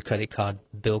when you see the credit card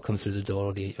bill come through the door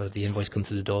or the invoice come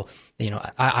through the door,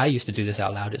 I used to do this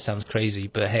out loud. It sounds crazy,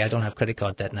 but hey, I don't have credit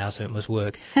card debt now, so it must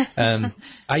work.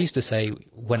 I used to say,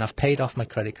 when I've paid off my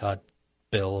credit card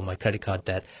bill or my credit card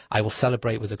debt, I will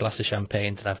celebrate with a glass of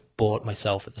champagne that I've bought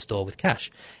myself at the store with cash.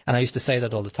 And I used to say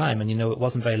that all the time. And it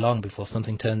wasn't very long before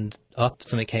something turned up,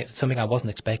 something I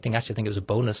wasn't expecting. Actually, I think it was a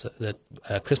bonus,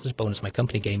 a Christmas bonus my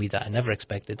company gave me that I never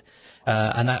expected,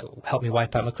 and that helped me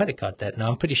wipe out my credit card debt. Now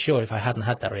I'm pretty sure if I hadn't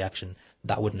had that reaction,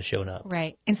 that wouldn't have shown up.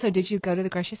 Right. And so did you go to the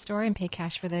grocery store and pay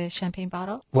cash for the champagne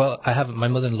bottle? Well, I haven't. My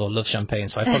mother-in-law loves champagne,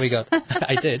 so I probably got.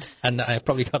 I did, and I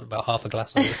probably got about half a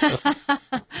glass of it.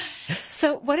 So.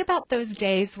 So what about those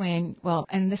days when,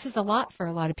 and this is a lot for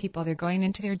a lot of people, they're going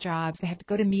into their jobs, they have to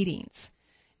go to meetings,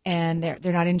 and they're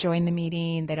not enjoying the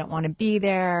meeting, they don't want to be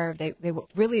there, they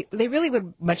really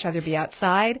would much rather be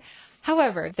outside.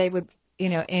 However, they would,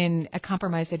 in a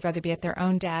compromise, they'd rather be at their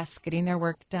own desk, getting their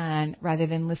work done, rather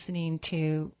than listening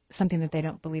to something that they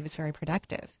don't believe is very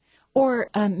productive. Or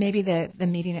maybe the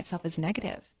meeting itself is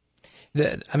negative.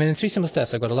 In 3 Simple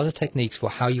Steps, I've got a lot of techniques for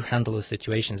how you handle those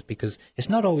situations, because it's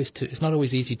not always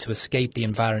easy to escape the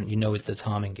environment that's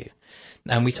harming you.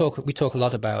 And we talk a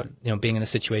lot about being in a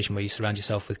situation where you surround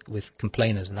yourself with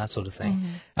complainers and that sort of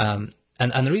thing.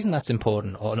 And the reason that's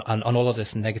important, on all of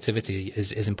this negativity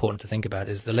is important to think about,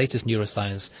 is the latest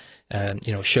neuroscience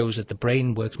shows that the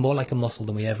brain works more like a muscle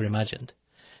than we ever imagined.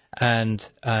 And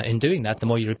in doing that, the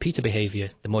more you repeat a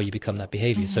behavior, the more you become that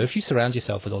behavior. So if you surround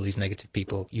yourself with all these negative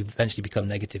people, you eventually become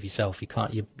negative yourself.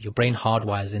 Your brain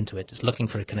hardwires into it. It's looking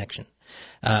for a connection,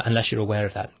 unless you're aware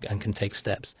of that and can take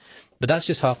steps. But that's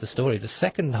just half the story. The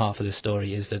second half of the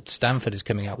story is that Stanford is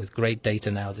coming out with great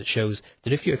data now that shows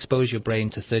that if you expose your brain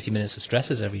to 30 minutes of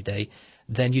stresses every day,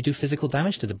 then you do physical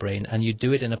damage to the brain, and you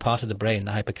do it in a part of the brain,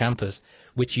 the hippocampus,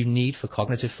 which you need for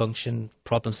cognitive function,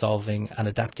 problem solving, and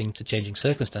adapting to changing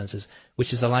circumstances,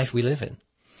 which is the life we live in.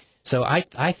 So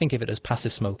I think of it as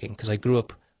passive smoking, because I grew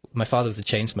up, my father was a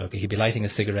chain smoker. He'd be lighting a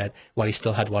cigarette while he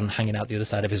still had one hanging out the other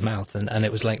side of his mouth, and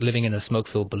it was like living in a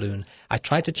smoke-filled balloon. I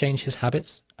tried to change his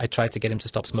habits. I tried to get him to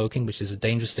stop smoking, which is a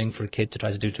dangerous thing for a kid to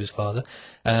try to do to his father.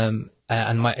 And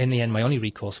in the end, my only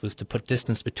recourse was to put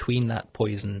distance between that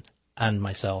poison and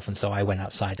myself, and so I went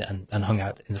outside and hung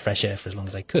out in the fresh air for as long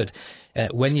as I could.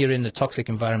 When you're in a toxic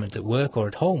environment at work or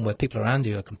at home where people around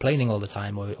you are complaining all the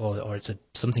time, or it's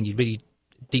something you really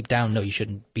deep down know you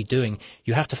shouldn't be doing,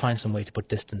 you have to find some way to put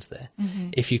distance there.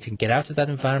 If you can get out of that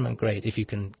environment, great. If you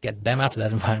can get them out of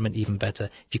that environment, even better.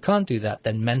 If you can't do that,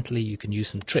 then mentally you can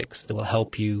use some tricks that will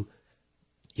help you.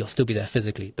 You'll still be there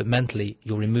physically, but mentally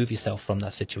you'll remove yourself from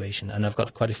that situation. And I've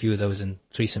got quite a few of those in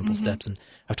 3 Simple Steps. And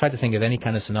I've tried to think of any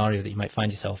kind of scenario that you might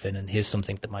find yourself in, and here's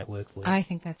something that might work for you. I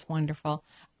think that's wonderful.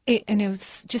 And it was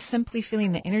just simply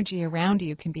feeling the energy around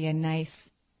you can be a nice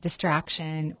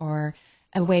distraction or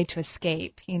a way to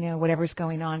escape, whatever's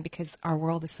going on, because our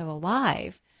world is so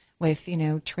alive with,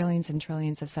 trillions and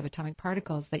trillions of subatomic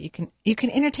particles that you can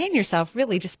entertain yourself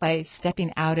really just by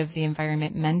stepping out of the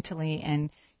environment mentally and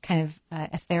kind of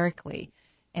etherically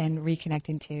and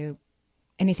reconnecting to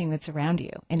anything that's around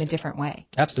you in a different way.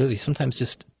 Absolutely. Sometimes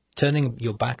just turning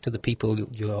your back to the people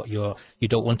you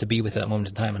don't want to be with at that moment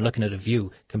in time and looking at a view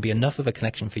can be enough of a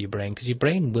connection for your brain, because your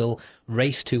brain will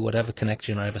race to whatever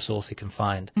connection or whatever source it can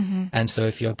find. And so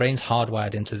if your brain's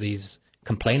hardwired into these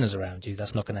complainers around you,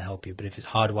 that's not going to help you. But if it's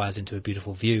hardwires into a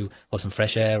beautiful view or some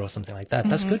fresh air or something like that,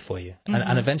 that's good for you.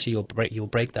 And eventually you'll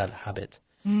break that habit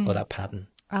or that pattern.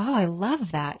 Oh, I love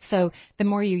that. So the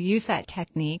more you use that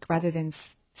technique rather than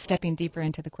stepping deeper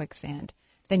into the quicksand,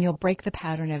 then you'll break the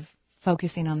pattern of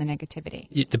focusing on the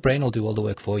negativity. The brain will do all the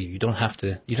work for you. You don't have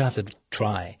to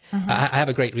try. I have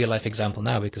a great real life example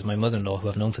now, because my mother-in-law, who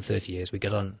I've known for 30 years, we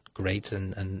get on great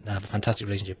and have a fantastic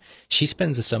relationship. She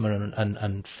spends the summer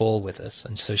and fall with us,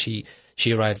 and so she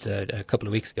arrived a couple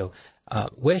of weeks ago.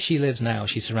 Where she lives now,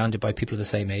 she's surrounded by people of the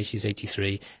same age. She's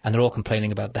 83, and they're all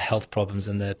complaining about the health problems,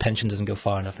 and the pension doesn't go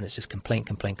far enough, and it's just complaint.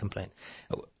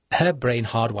 Her brain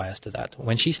hardwires to that.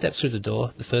 When she steps through the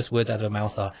door, the first words out of her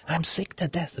mouth are, "I'm sick to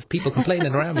death of people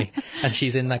complaining around me." And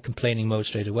she's in that complaining mode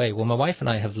straight away. Well, my wife and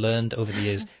I have learned over the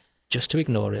years just to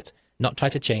ignore it, not try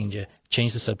to change it,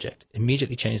 change the subject,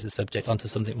 immediately change the subject onto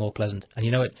something more pleasant. And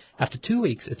you know what? After 2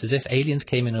 weeks, it's as if aliens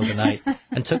came in overnight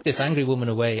and took this angry woman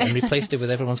away and replaced it with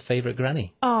everyone's favorite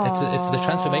granny. It's the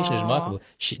transformation is remarkable.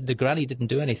 The granny didn't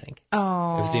do anything.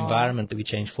 Aww. It was the environment that we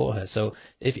changed for her. So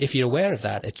if you're aware of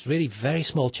that, it's really very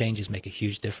small changes make a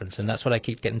huge difference. And that's what I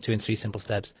keep getting to in 3 Simple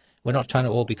Steps. We're not trying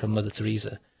to all become Mother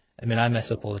Teresa. I mean, I mess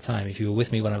up all the time. If you were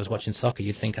with me when I was watching soccer,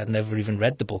 you'd think I'd never even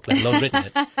read the book, let alone written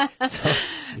it. So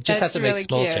we just have to make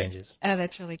small changes. Oh,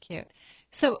 that's really cute.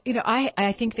 So,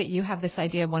 I think that you have this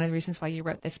idea, one of the reasons why you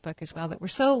wrote this book as well, that we're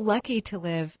so lucky to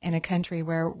live in a country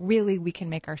where really we can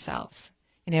make ourselves.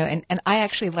 And I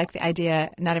actually like the idea,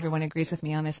 not everyone agrees with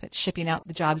me on this, but shipping out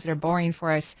the jobs that are boring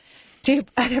for us to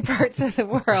other parts of the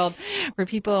world where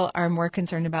people are more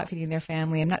concerned about feeding their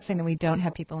family. I'm not saying that we don't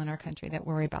have people in our country that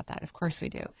worry about that. Of course we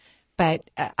do. But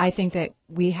I think that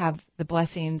we have the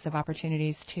blessings of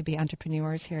opportunities to be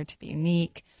entrepreneurs here, to be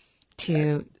unique,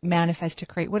 to manifest, to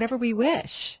create whatever we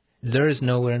wish. There is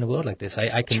nowhere in the world like this.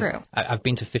 True. I've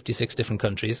been to 56 different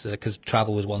countries because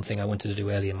travel was one thing I wanted to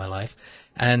do early in my life.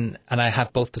 And I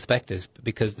have both perspectives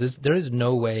because there is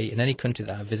no way in any country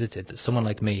that I've visited that someone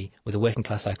like me with a working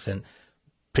class accent,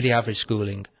 pretty average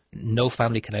schooling, no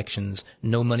family connections,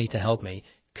 no money to help me,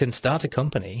 can start a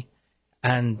company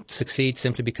and succeed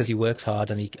simply because he works hard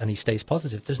and he stays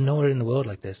positive. There's nowhere in the world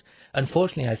like this.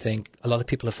 Unfortunately, I think a lot of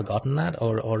people have forgotten that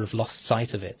or have lost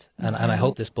sight of it. And I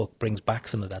hope this book brings back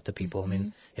some of that to people. I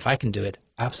mean, if I can do it,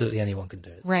 absolutely anyone can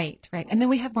do it. Right. And then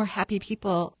we have more happy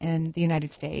people in the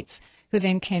United States who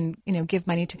then can, give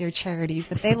money to their charities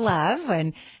that they love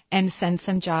and send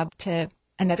some job to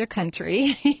another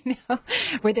country,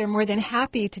 where they're more than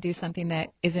happy to do something that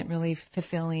isn't really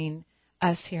fulfilling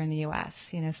us here in the U.S.,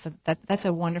 so that's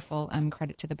a wonderful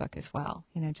credit to the book as well,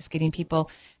 just getting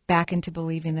people back into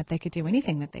believing that they could do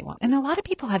anything that they want. And a lot of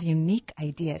people have unique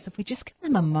ideas. If we just give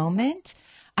them a moment,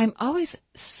 I'm always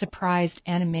surprised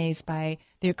and amazed by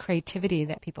the creativity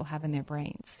that people have in their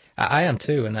brains. I am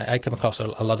too, and I come across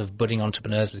a lot of budding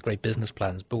entrepreneurs with great business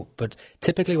plans. But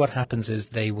typically what happens is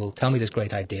they will tell me this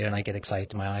great idea, and I get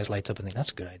excited, my eyes light up, and think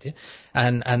that's a good idea.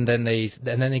 And then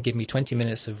they give me 20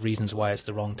 minutes of reasons why it's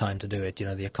the wrong time to do it.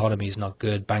 The economy is not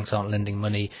good, banks aren't lending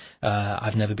money,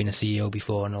 I've never been a CEO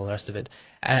before, and all the rest of it.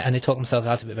 And they talk themselves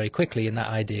out of it very quickly, and that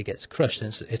idea gets crushed,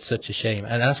 and it's such a shame.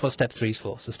 And that's what step 3 is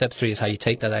for. So step 3 is how you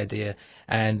take that idea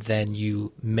and then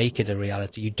you make it a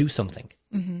reality. You do something.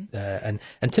 Mm-hmm.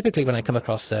 And typically when I come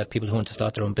across people who want to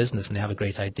start their own business and they have a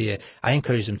great idea, I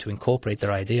encourage them to incorporate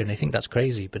their idea, and they think that's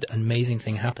crazy, but an amazing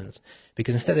thing happens.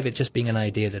 Because instead of it just being an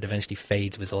idea that eventually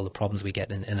fades with all the problems we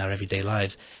get in our everyday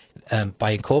lives,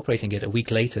 by incorporating it, a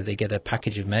week later they get a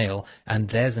package of mail, and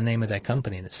there's the name of their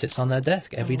company, and it sits on their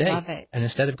desk every day. Love it. And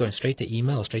instead of going straight to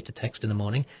email or straight to text in the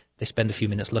morning, they spend a few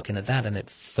minutes looking at that, and it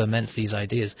ferments these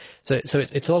ideas. So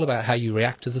it's all about how you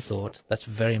react to the thought. That's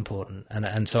very important.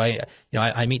 And so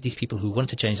I meet these people who want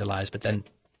to change their lives, but then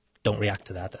don't react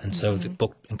to that. And so the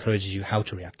book encourages you how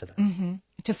to react to that. Mm-hmm.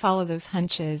 To follow those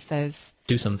hunches,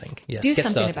 do something. Yeah. Do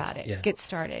something about it. Yeah. Get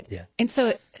started. Yeah. And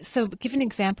so give an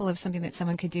example of something that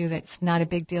someone could do that's not a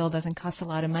big deal, doesn't cost a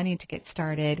lot of money to get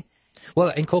started. Well,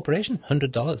 incorporation,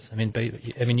 $100. I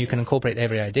mean, you can incorporate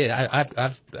every idea.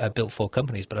 I've built 4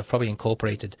 companies, but I've probably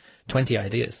incorporated 20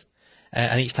 ideas.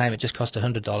 And each time it just costs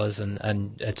 $100,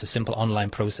 and it's a simple online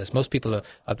process. Most people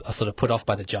are sort of put off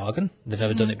by the jargon. They've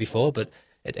never done it before, but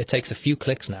it takes a few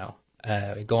clicks now.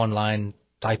 Go online,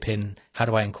 type in, how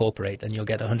do I incorporate? And you'll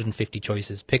get 150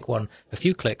 choices. Pick one, a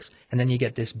few clicks, and then you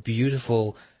get this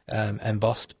beautiful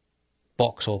embossed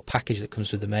box or package that comes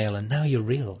through the mail, and now you're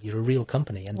real. You're a real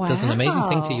company, and it does an amazing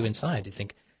thing to you inside. You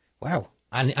think, wow,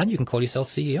 and you can call yourself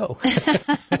CEO.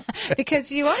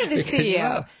 Because you are the CEO. You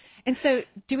are. And so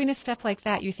doing a step like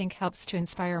that, you think, helps to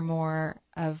inspire more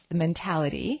of the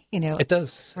mentality, It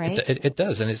does. Right? It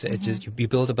does, and it's just you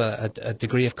build up a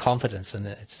degree of confidence, and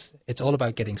it's all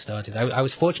about getting started. I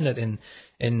was fortunate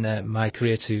in my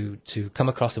career to come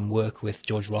across and work with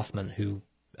George Rothman, who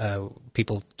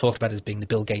people talked about as being the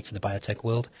Bill Gates of the biotech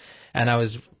world. And I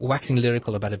was waxing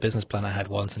lyrical about a business plan I had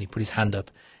once, and he put his hand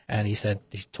up and he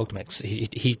talked to me.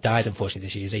 He died, unfortunately,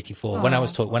 this year. He's 84. Aww.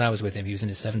 When I was with him, he was in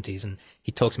his 70s, and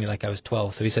he talked to me like I was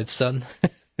 12. So he said, son,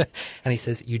 and he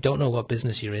says, you don't know what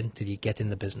business you're in till you get in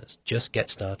the business. Just get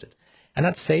started. And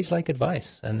that's sage-like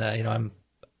advice. And,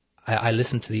 I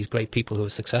listen to these great people who are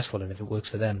successful, and if it works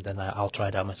for them, then I'll try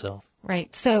it out myself.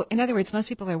 Right. So, in other words, most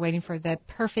people are waiting for the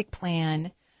perfect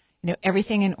plan,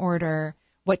 everything in order,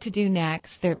 what to do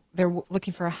next. They're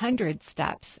looking for 100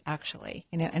 steps, actually,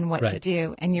 and what to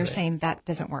do. And you're saying that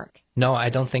doesn't work. No, I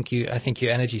don't think I think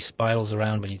your energy spirals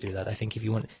around when you do that. I think if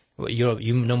you want,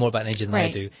 You know more about energy than right.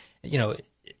 I do. You know,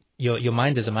 your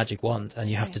mind is a magic wand, and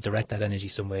you have to direct that energy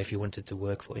somewhere if you want it to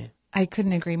work for you. I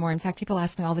couldn't agree more. In fact, people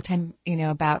ask me all the time,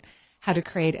 about how to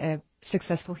create a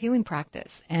successful healing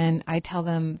practice. And I tell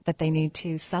them that they need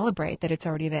to celebrate that it's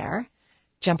already there,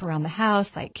 jump around the house,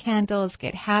 light candles,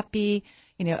 get happy.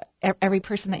 Every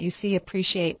person that you see,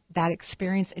 appreciate that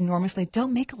experience enormously.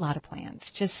 Don't make a lot of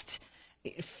plans. Just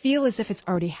feel as if it's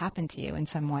already happened to you in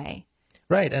some way.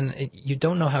 Right, and you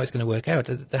don't know how it's going to work out.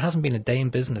 There hasn't been a day in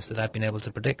business that I've been able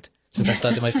to predict since I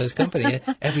started my first company.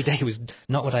 Every day was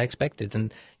not what I expected.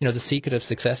 And, the secret of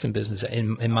success in business,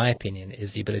 in my opinion,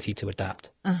 is the ability to adapt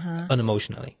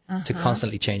unemotionally to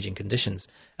constantly changing conditions.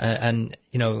 And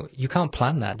you can't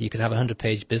plan that. You could have a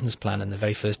 100-page business plan, and the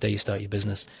very first day you start your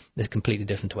business is completely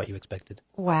different to what you expected.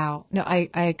 Wow. No,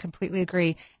 I completely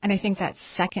agree. And I think that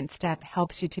second step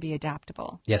helps you to be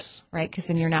adaptable. Yes. Right, because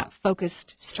then you're not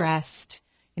focused, stressed,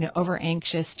 over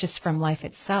anxious just from life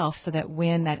itself, so that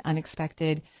when that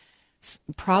unexpected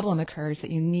problem occurs that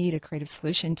you need a creative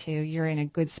solution to, you're in a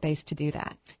good space to do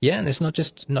that. Yeah, and it's not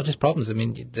just problems. I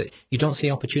mean, you don't see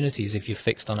opportunities if you're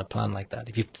fixed on a plan like that.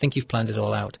 If you think you've planned it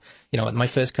all out. At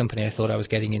my first company, I thought I was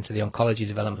getting into the oncology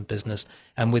development business,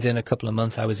 and within a couple of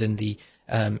months, I was in the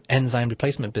enzyme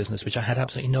replacement business, which I had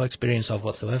absolutely no experience of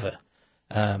whatsoever.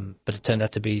 But it turned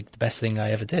out to be the best thing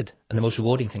I ever did, and the most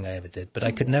rewarding thing I ever did. But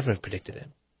I could never have predicted it.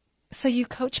 So you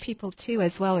coach people too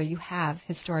as well, or you have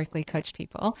historically coached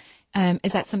people.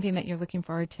 Is that something that you're looking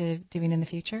forward to doing in the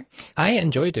future? I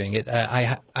enjoy doing it.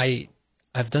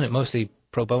 I've done it mostly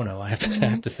pro bono, I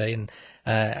have to say, and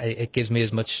it gives me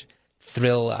as much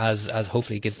thrill as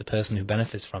hopefully it gives the person who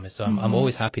benefits from it. So I'm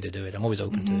always happy to do it. I'm always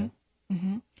open to it.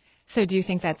 Mm-hmm. So do you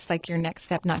think that's like your next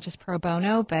step, not just pro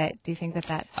bono, but do you think that's...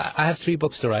 I have 3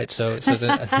 books to write, so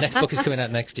the next book is coming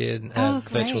out next year,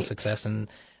 Virtual Success,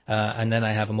 and then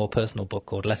I have a more personal book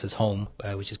called Letters Home,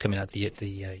 which is coming out the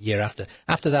year after.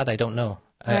 After that, I don't know.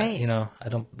 Right. I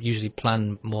don't usually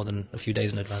plan more than a few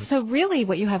days in advance. So really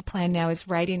what you have planned now is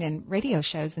writing and radio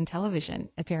shows and television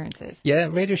appearances. Yeah,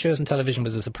 radio shows and television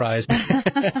was a surprise.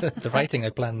 The writing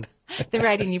I planned. The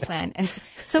writing you planned. And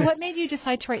so what made you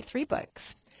decide to write 3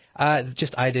 books?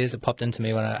 Just ideas that popped into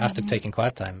me after taking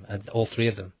quiet time, all 3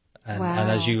 of them.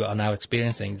 And as you are now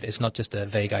experiencing, it's not just a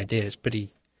vague idea, it's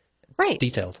pretty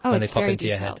detailed when they pop into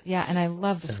your head. Yeah, and I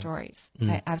love the stories.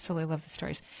 I absolutely love the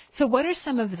stories. So what are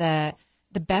some of the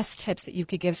best tips that you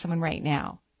could give someone right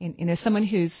now? Someone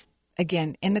who's,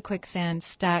 again, in the quicksand,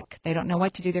 stuck, they don't know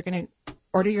what to do. They're going to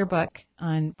order your book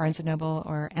on Barnes & Noble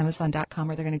or Amazon.com,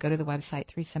 or they're going to go to the website,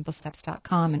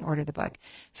 3simplesteps.com, and order the book.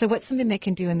 So what's something they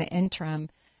can do in the interim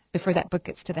before that book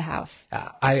gets to the house?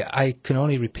 I can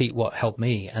only repeat what helped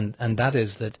me, and that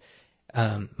is that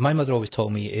my mother always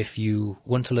told me, if you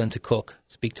want to learn to cook,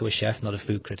 speak to a chef, not a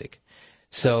food critic.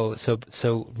 So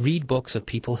read books of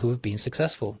people who have been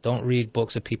successful. Don't read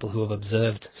books of people who have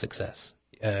observed success.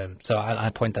 So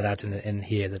I point that out in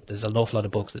here, that there's an awful lot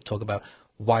of books that talk about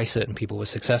why certain people were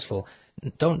successful.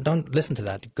 Don't listen to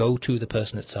that. Go to the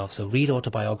person itself. So read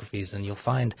autobiographies, and you'll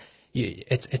find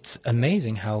it's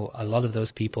amazing how a lot of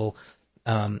those people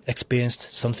experienced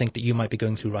something that you might be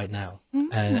going through right now.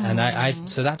 And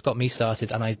so that got me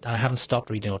started, and I haven't stopped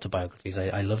reading autobiographies.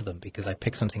 I love them because I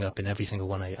pick something up in every single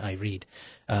one I read.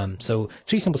 So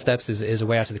 3 Simple Steps is a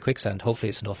way out of the quicksand. Hopefully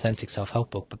it's an authentic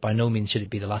self-help book, but by no means should it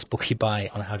be the last book you buy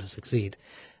on how to succeed.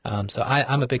 So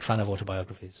I'm a big fan of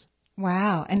autobiographies.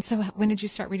 Wow. And so when did you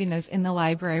start reading those? In the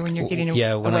library when you're getting away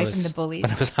from the bullies?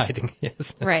 When I was hiding,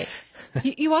 yes. Right.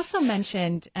 You also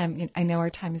mentioned, I know our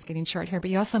time is getting short here, but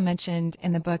you also mentioned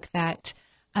in the book that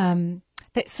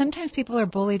that sometimes people are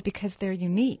bullied because they're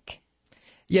unique.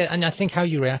 Yeah, and I think how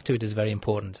you react to it is very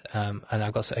important. And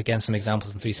I've got, again, some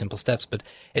examples in 3 Simple Steps, but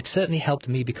it certainly helped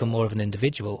me become more of an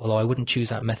individual, although I wouldn't choose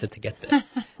that method to get there.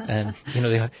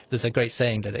 There's a great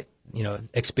saying that,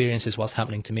 experience is what's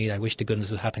happening to me. I wish to goodness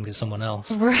it was happening to someone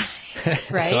else.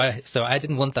 Right. So I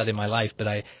didn't want that in my life, but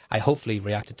I hopefully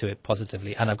reacted to it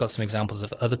positively. And I've got some examples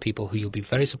of other people who you'll be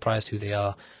very surprised who they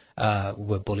are,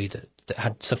 were bullied,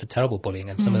 had suffered terrible bullying,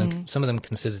 and some of them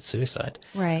considered suicide.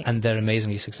 Right. And they're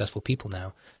amazingly successful people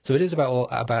now. So it is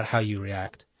about how you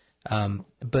react.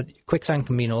 But quicksand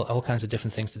can mean all kinds of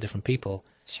different things to different people.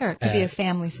 Sure, it could be a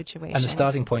family situation. And the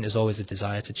starting point is always a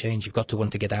desire to change. You've got to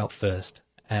want to get out first.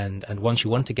 And once you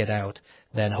want to get out,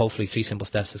 then hopefully 3 Simple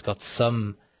Steps has got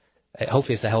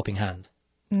hopefully it's a helping hand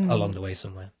along the way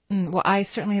somewhere. Well, I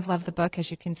certainly have loved the book,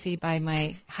 as you can see by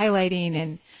my highlighting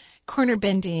and corner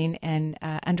bending and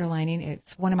underlining.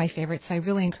 It's one of my favorites, so I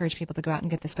really encourage people to go out and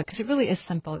get this book because it really is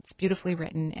simple. It's beautifully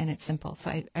written and it's simple,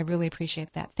 so I really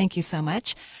appreciate that. Thank you so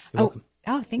much. You're welcome.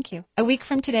 Oh, thank you. A week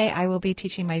from today, I will be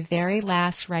teaching my very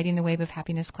last Riding the Wave of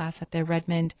Happiness class at the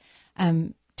Redmond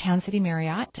Town City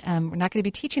Marriott. We're not going to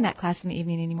be teaching that class in the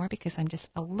evening anymore because I'm just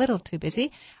a little too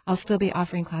busy. I'll still be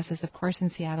offering classes, of course,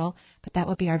 in Seattle, but that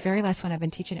will be our very last one. I've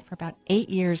been teaching it for about 8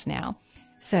 years now.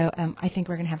 So I think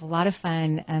we're going to have a lot of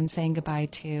fun saying goodbye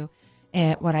to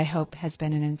what I hope has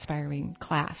been an inspiring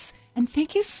class. And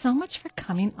thank you so much for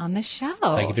coming on the show.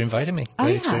 Thank you for inviting me.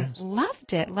 Great experience.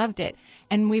 Loved it.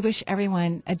 And we wish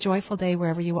everyone a joyful day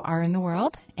wherever you are in the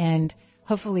world, and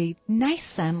hopefully nice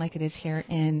sun like it is here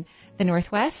in the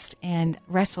Northwest, and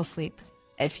restful sleep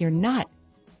if you're not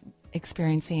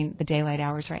experiencing the daylight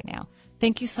hours right now.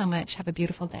 Thank you so much. Have a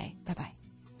beautiful day. Bye-bye.